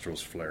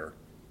nostrils flare.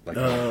 Like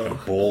a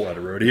bull at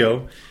a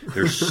rodeo.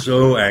 They're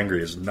so angry.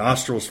 His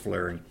nostrils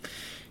flaring.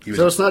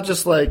 So it's not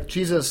just like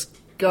Jesus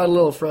got a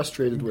little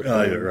frustrated with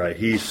him. Right.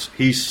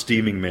 He's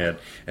steaming mad.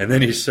 And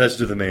then he says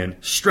to the man,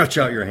 stretch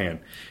out your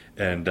hand.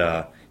 And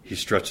he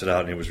stretched it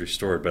out and it was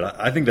restored. But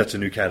I think that's a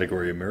new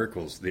category of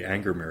miracles, the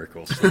anger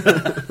miracles.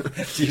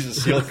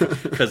 Jesus healed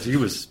because he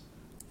was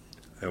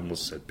I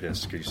almost said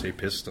pissed. Could you say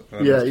pissed?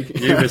 Yeah.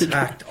 He was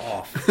hacked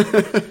off.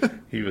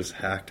 He was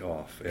hacked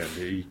off, and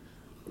he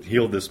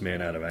healed this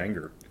man out of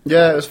anger.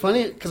 Yeah, it was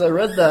funny because I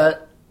read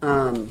that.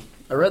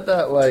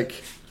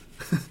 Like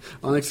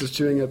Onyx is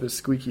chewing up his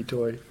squeaky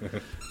toy.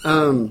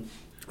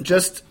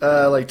 Just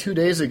like 2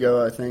 days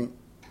ago, I think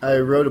I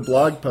wrote a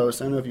blog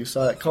post. I don't know if you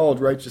saw it, called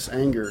 "Righteous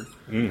Anger."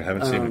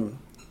 Haven't seen it.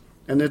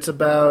 And it's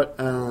about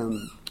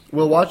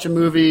we'll watch a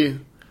movie.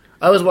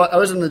 I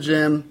was in the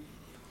gym.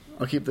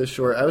 I'll keep this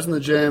short. I was in the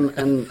gym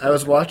and I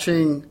was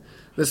watching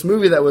this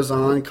movie that was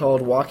on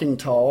called Walking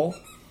Tall,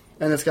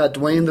 and it's got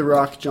Dwayne "The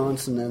Rock"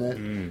 Johnson in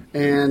it.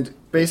 And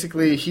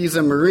basically, he's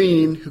a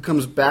Marine who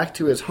comes back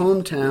to his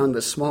hometown,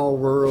 this small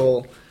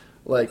rural,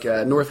 like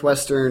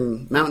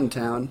northwestern mountain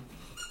town.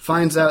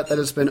 Finds out that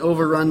it's been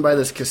overrun by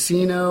this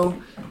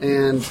casino,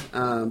 and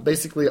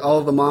basically all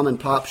of the mom and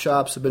pop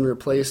shops have been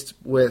replaced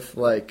with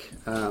like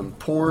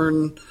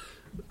porn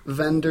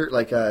vendor,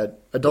 like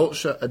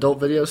adult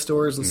video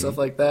stores and stuff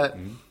like that.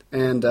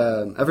 And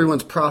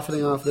everyone's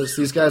profiting off this.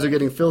 These guys are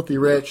getting filthy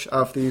rich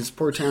off these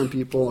poor town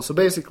people. So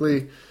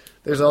basically,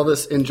 there's all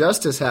this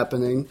injustice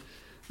happening,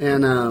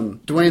 and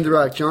Dwayne "The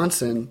Rock"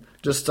 Johnson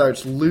just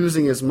starts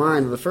losing his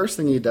mind. The first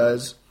thing he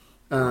does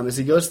is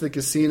he goes to the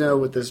casino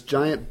with this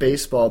giant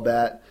baseball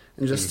bat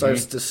and just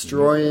starts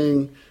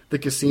destroying the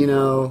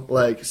casino,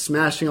 like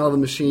smashing all the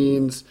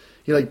machines.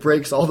 He like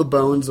breaks all the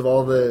bones of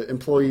all the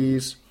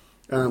employees.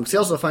 He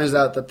also finds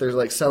out that they're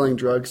like selling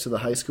drugs to the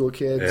high school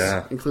kids,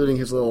 including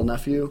his little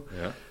nephew.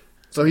 Yeah.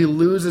 So he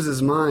loses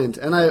his mind.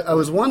 And I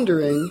was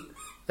wondering,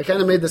 I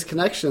kind of made this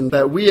connection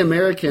that we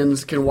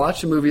Americans can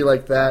watch a movie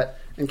like that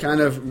and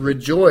kind of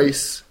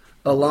rejoice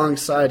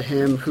alongside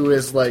him who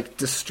is like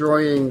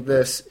destroying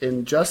this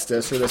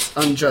injustice or this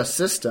unjust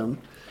system,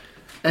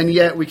 and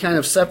yet we kind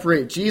of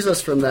separate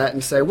Jesus from that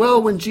and say, well,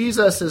 when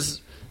Jesus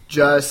is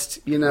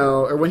just,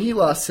 or when he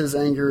lost his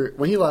anger,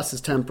 when he lost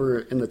his temper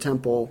in the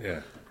temple,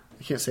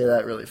 I can't say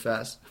that really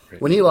fast. Right.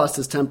 When he lost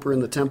his temper in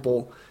the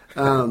temple,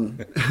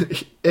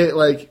 it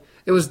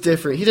was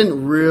different. He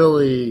didn't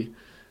really.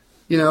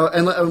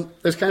 And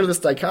there's kind of this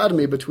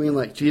dichotomy between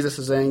like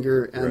Jesus'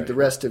 anger and the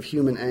rest of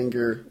human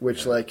anger,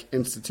 which like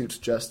institutes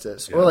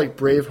justice. Or like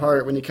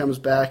Braveheart when he comes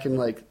back and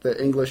like the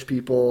English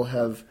people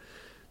have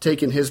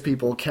taken his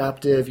people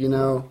captive.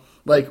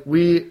 Like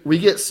we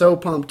get so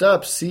pumped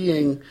up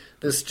seeing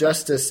this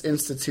justice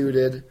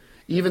instituted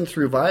even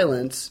through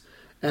violence,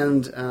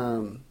 and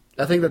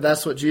I think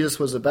that's what Jesus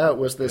was about,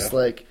 was this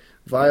like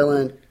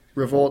violent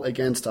revolt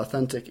against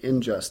authentic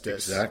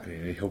injustice. Exactly,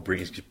 and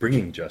he's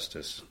bringing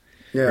justice.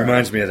 Yeah. It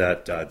reminds me of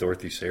that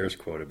Dorothy Sayers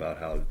quote about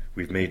how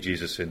we've made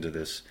Jesus into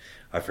this,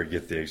 I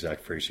forget the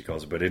exact phrase she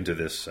calls it, but into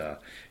this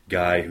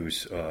guy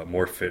who's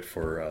more fit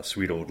for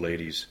sweet old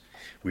ladies.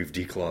 We've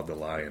declawed the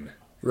lion.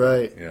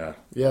 Right. Yeah.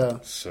 Yeah.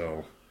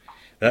 So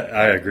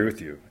I agree with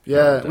you.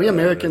 Yeah, and, we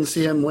Americans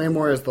see him way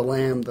more as the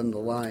lamb than the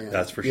lion.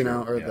 That's for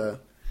sure.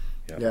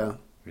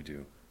 We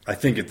do. I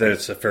think that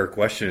it's a fair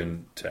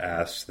question to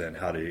ask then,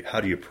 how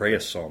do you pray a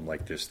psalm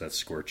like this that's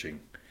scorching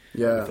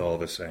with all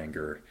this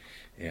anger?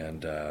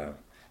 And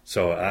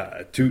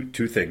so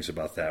two things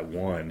about that.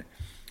 One,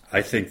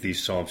 I think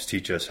these Psalms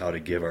teach us how to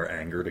give our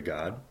anger to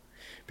God,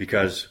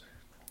 because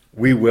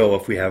we will,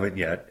 if we haven't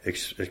yet,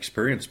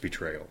 experience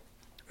betrayal,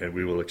 and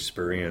we will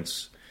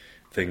experience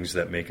things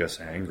that make us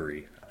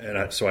angry.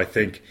 And so I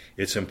think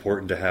it's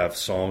important to have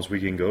Psalms we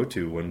can go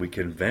to when we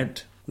can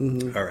vent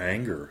our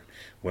anger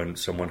when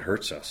someone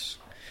hurts us.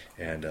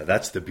 And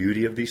that's the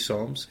beauty of these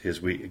Psalms, is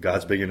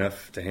God's big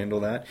enough to handle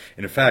that.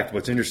 And in fact,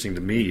 what's interesting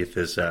to me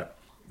is that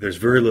there's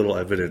very little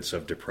evidence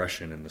of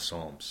depression in the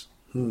Psalms.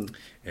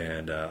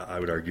 And I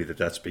would argue that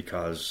that's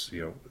because,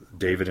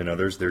 David and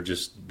others,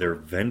 they're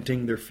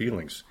venting their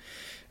feelings.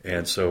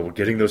 And so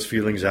getting those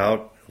feelings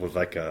out with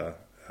like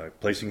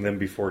placing them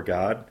before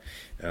God,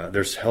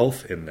 there's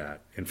health in that.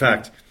 In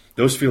fact,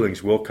 those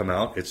feelings will come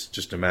out. It's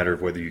just a matter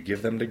of whether you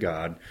give them to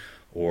God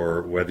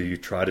or whether you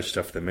try to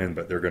stuff them in,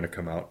 but they're going to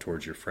come out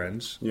towards your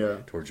friends,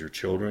 towards your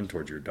children,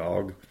 towards your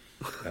dog.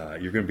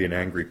 You're going to be an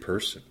angry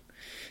person.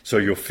 So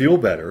you'll feel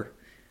better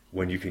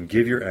when you can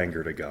give your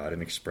anger to God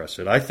and express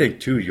it. I think,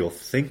 too, you'll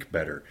think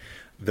better.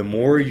 The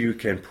more you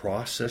can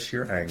process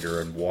your anger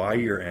and why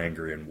you're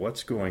angry and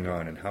what's going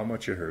on and how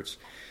much it hurts,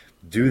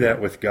 do that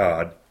with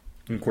God,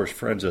 and of course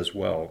friends as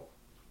well.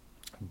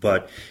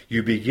 But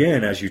you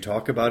begin, as you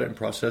talk about it and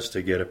process,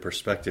 to get a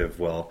perspective,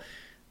 well,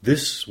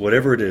 this,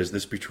 whatever it is,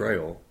 this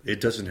betrayal, it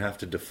doesn't have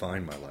to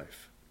define my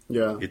life.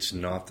 Yeah. It's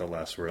not the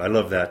last word. I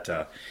love that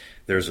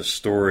there's a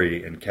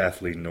story in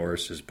Kathleen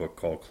Norris's book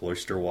called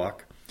Cloister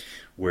Walk,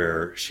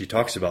 where she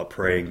talks about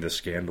praying the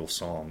scandal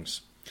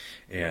psalms.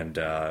 And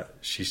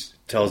she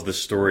tells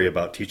this story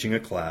about teaching a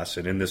class,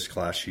 and in this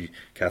class,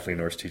 Kathleen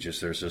Norris teaches,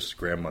 there's this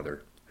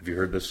grandmother. Have you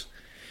heard this?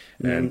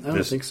 And I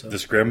don't think so.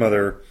 This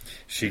grandmother,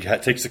 she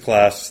takes the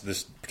class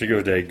this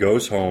particular day,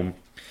 goes home,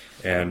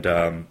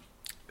 and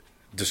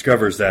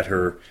discovers that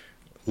her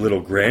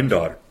little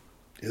granddaughter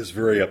is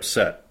very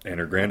upset. And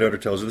her granddaughter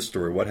tells her the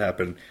story. What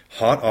happened?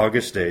 Hot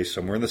August day,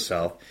 somewhere in the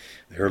South,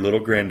 her little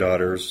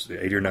granddaughter's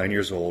 8 or 9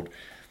 years old,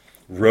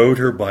 rode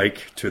her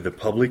bike to the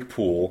public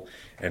pool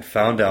and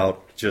found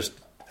out just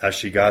as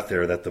she got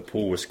there that the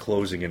pool was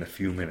closing in a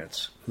few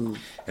minutes.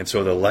 And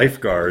so the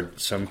lifeguard,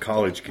 some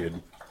college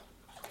kid,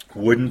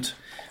 wouldn't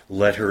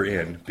let her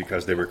in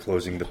because they were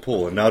closing the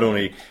pool. And not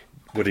only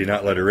would he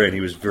not let her in,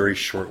 he was very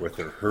short with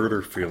her, hurt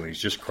her feelings,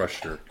 just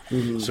crushed her.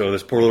 So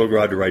this poor little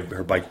girl had to ride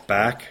her bike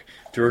back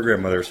to her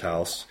grandmother's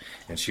house,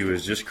 and she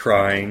was just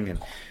crying. And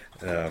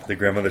the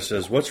grandmother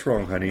says, "What's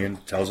wrong, honey?"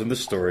 and tells him the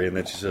story. And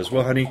then she says,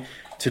 "Well, honey,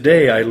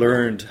 today I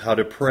learned how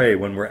to pray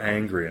when we're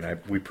angry, and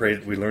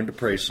we learned to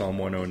pray Psalm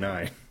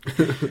 109.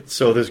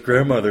 So this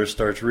grandmother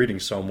starts reading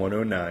Psalm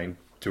 109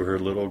 to her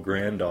little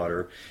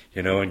granddaughter,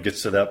 and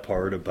gets to that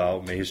part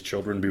about may his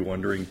children be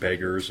wandering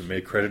beggars, and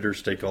may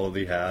creditors take all that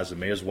he has, and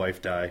may his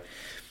wife die.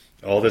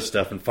 All this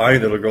stuff. And finally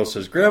the little girl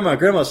says,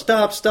 Grandma,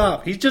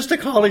 stop. He's just a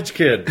college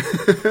kid."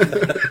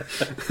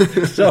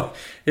 So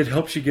it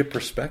helps you get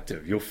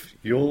perspective.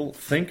 You'll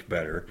think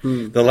better.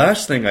 The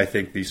last thing I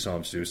think these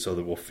Psalms do, so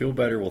that we'll feel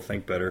better, we'll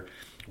think better,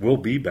 we'll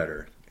be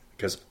better.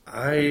 Because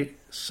I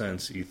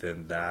sense,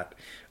 Ethan, that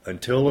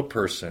until a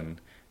person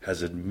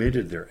has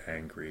admitted they're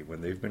angry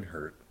when they've been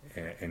hurt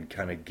and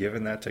kind of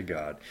given that to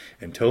God,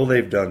 until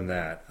they've done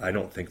that, I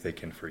don't think they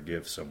can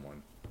forgive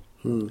someone.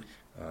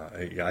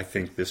 I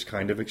think this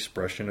kind of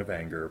expression of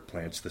anger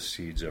plants the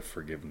seeds of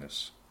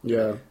forgiveness.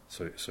 Yeah.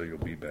 So you'll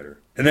be better.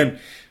 And then,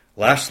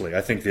 lastly,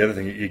 I think the other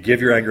thing, you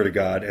give your anger to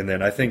God, and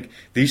then I think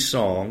these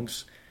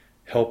songs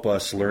help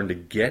us learn to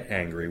get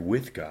angry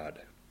with God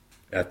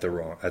at the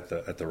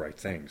right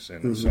things.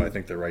 And so I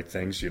think the right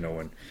things,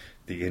 when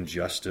the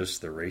injustice,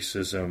 the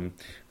racism,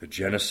 the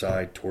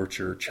genocide,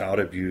 torture, child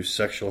abuse,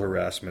 sexual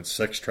harassment,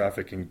 sex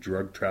trafficking,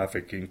 drug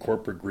trafficking,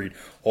 corporate greed,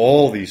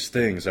 all these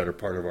things that are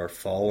part of our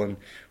fallen,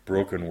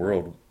 broken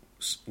world,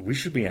 we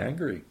should be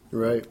angry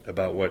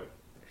about what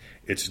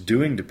it's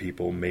doing to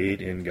people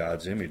made in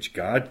God's image.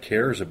 God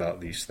cares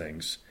about these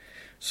things,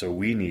 so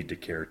we need to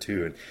care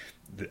too.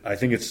 And I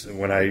think it's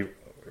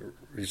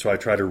so I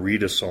try to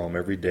read a psalm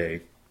every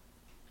day,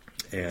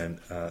 and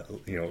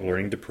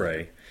learning to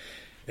pray.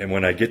 And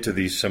when I get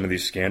to some of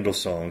these scandal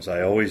songs,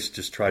 I always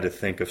just try to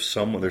think of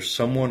there's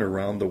someone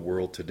around the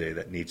world today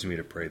that needs me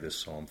to pray this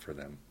psalm for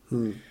them,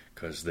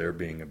 because they're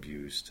being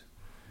abused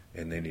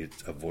and they need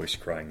a voice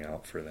crying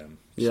out for them.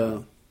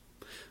 Yeah.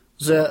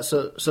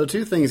 So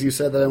two things you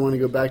said that I want to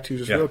go back to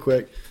just real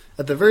quick.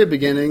 At the very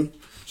beginning,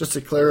 just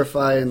to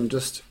clarify and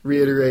just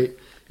reiterate,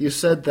 you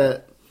said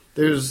that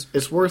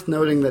it's worth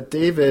noting that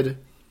David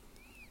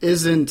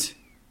isn't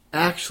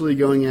actually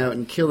going out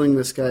and killing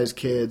this guy's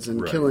kids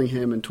and killing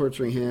him and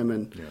torturing him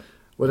and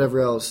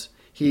whatever else.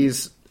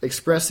 He's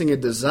expressing a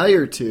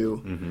desire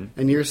to,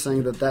 and you're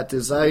saying that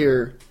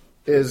desire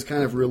is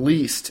kind of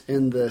released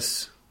in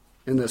this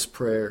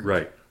prayer.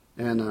 Right.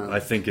 And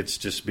I think it's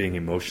just being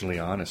emotionally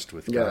honest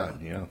with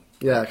God.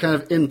 Yeah, kind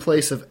of in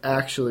place of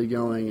actually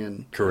going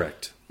and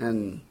correct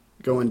and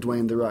going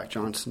Dwayne "The Rock"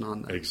 Johnson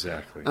on that.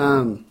 Exactly.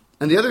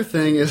 And the other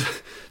thing is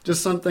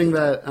just something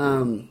that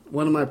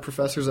one of my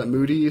professors at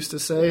Moody used to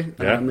say,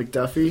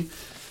 McDuffie.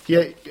 He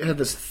had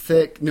this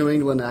thick New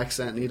England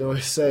accent, and he'd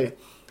always say,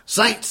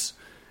 "Saints,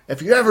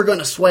 if you're ever going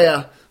to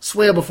swear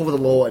before the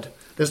Lord.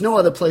 There's no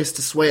other place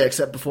to swear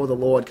except before the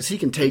Lord, because he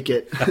can take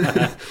it."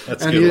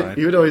 That's and a good line.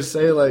 He would always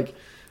say, like,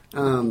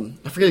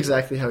 I forget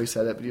exactly how he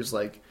said it, but he was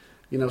like,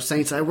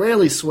 "Saints, I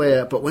rarely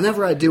swear, but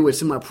whenever I do,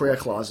 it's in my prayer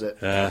closet,"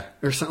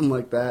 or something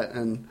like that.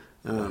 And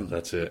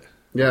that's it.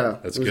 Yeah,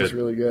 that's it was good. Just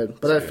really good.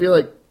 But I feel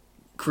like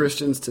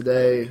Christians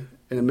today,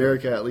 in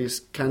America at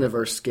least, kind of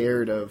are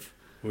scared of.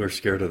 We're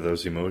scared of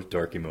those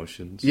dark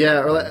emotions.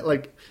 Yeah, or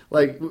like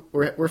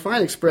we're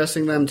fine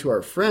expressing them to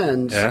our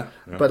friends,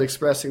 but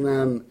expressing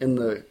them in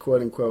the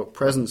quote unquote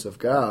presence of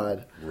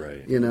God,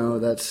 right?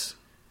 That's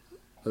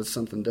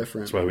something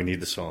different. That's why we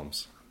need the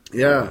Psalms.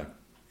 Yeah.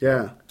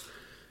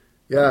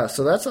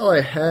 So that's all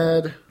I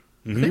had.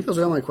 I think those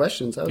are all my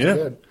questions. That was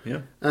good.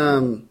 Yeah.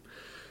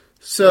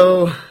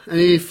 So,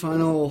 any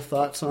final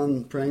thoughts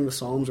on praying the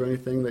Psalms or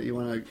anything that you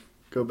want to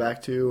go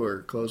back to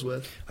or close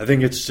with? I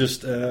think it's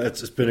just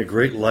it's been a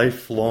great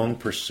lifelong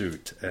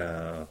pursuit.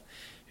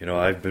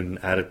 I've been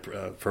at it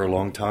for a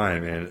long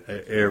time, and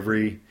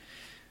every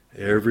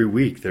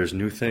week there's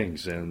new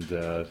things.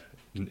 And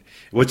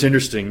what's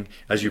interesting,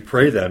 as you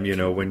pray them,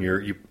 when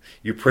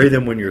you pray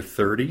them when you're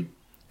 30,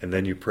 and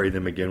then you pray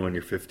them again when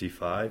you're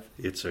 55,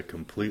 it's a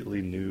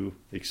completely new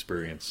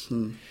experience.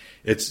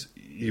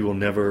 You will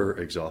never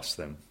exhaust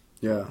them.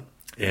 Yeah.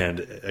 And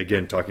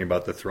again, talking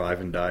about the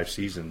thrive and dive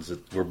seasons,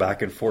 we're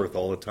back and forth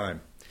all the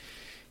time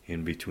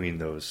in between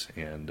those.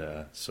 And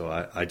so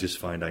I just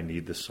find I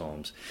need the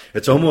Psalms.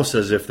 It's almost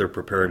as if they're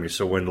preparing me.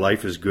 So when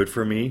life is good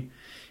for me,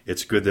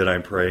 it's good that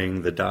I'm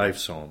praying the dive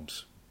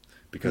Psalms,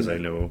 because I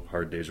know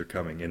hard days are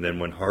coming. And then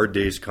when hard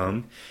days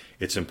come,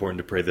 it's important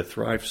to pray the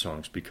thrive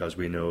songs, because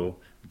we know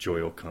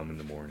joy will come in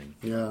the morning.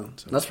 Yeah,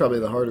 so that's probably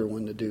the harder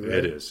one to do, right?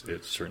 It is.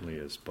 It certainly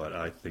is. But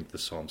I think the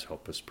Psalms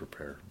help us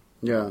prepare.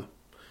 Yeah,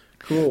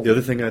 cool. The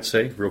other thing I'd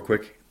say, real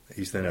quick,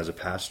 Ethan, as a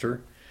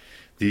pastor,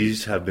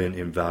 these have been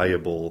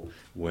invaluable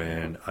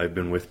when I've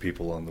been with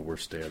people on the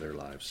worst day of their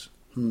lives.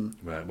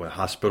 Right, a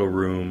hospital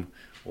room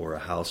or a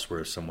house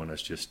where someone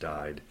has just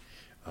died.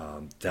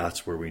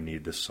 That's where we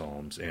need the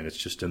Psalms. And it's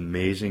just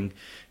amazing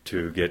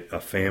to get a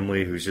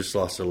family who's just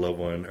lost a loved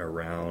one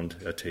around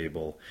a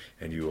table,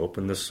 and you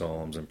open the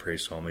Psalms and pray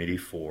Psalm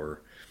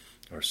 84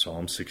 or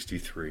Psalm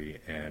 63,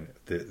 and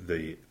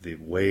the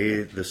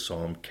way the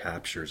Psalm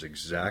captures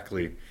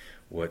exactly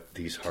what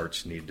these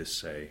hearts need to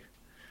say.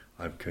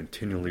 I'm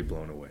continually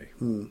blown away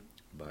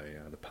by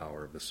the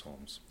power of the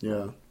Psalms.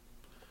 Yeah.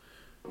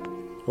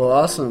 Well,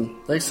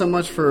 awesome. Thanks so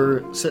much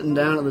for sitting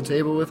down at the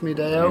table with me,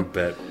 Deo. You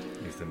bet,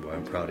 Ethan. Boy,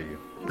 I'm proud of you.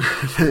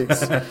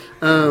 Thanks.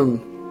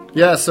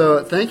 Yeah,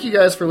 so thank you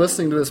guys for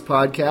listening to this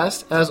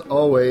podcast. As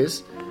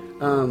always,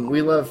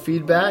 we love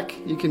feedback.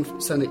 You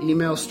can send an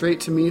email straight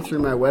to me through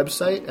my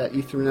website at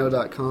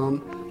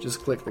ethanrenault.com.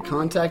 Just click the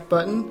contact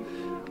button.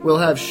 We'll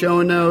have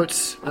show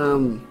notes.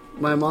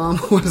 My mom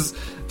was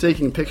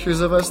taking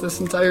pictures of us this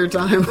entire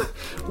time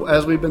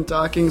as we've been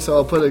talking, so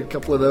I'll put a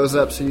couple of those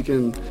up so you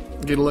can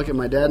get a look at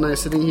my dad and I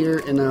sitting here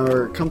in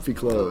our comfy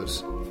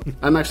clothes.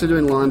 I'm actually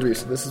doing laundry,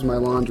 so this is my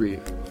laundry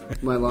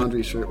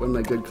shirt when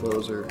my good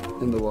clothes are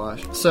in the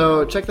wash.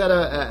 So check that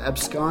out at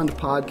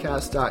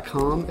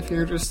abscondpodcast.com if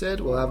you're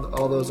interested. We'll have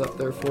all those up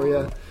there for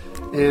you.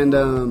 And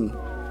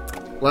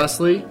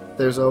lastly,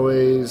 there's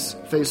always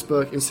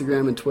Facebook,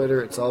 Instagram, and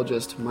Twitter. It's all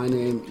just my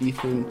name,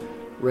 Ethan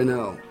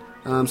Renault.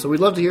 So we'd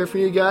love to hear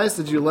from you guys.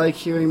 Did you like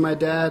hearing my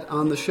dad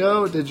on the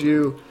show? Did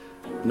you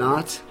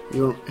not?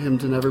 You want him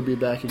to never be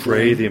back again?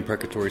 Pray the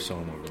imprecatory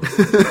psalm over.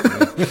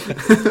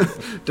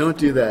 Don't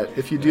do that.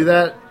 If you do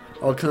that,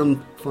 I'll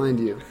come find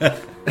you.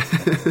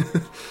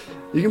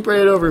 You can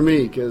pray it over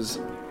me, because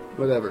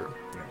whatever.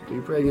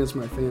 You pray against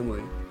my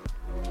family.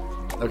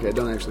 Okay,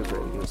 don't actually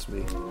pray against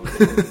me.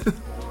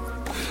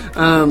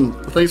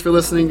 Thanks for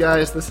listening,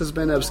 guys. This has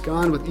been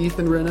Abscond with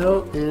Ethan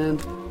Renault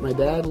and my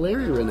dad,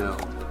 Larry Renault.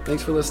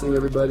 Thanks for listening,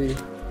 everybody.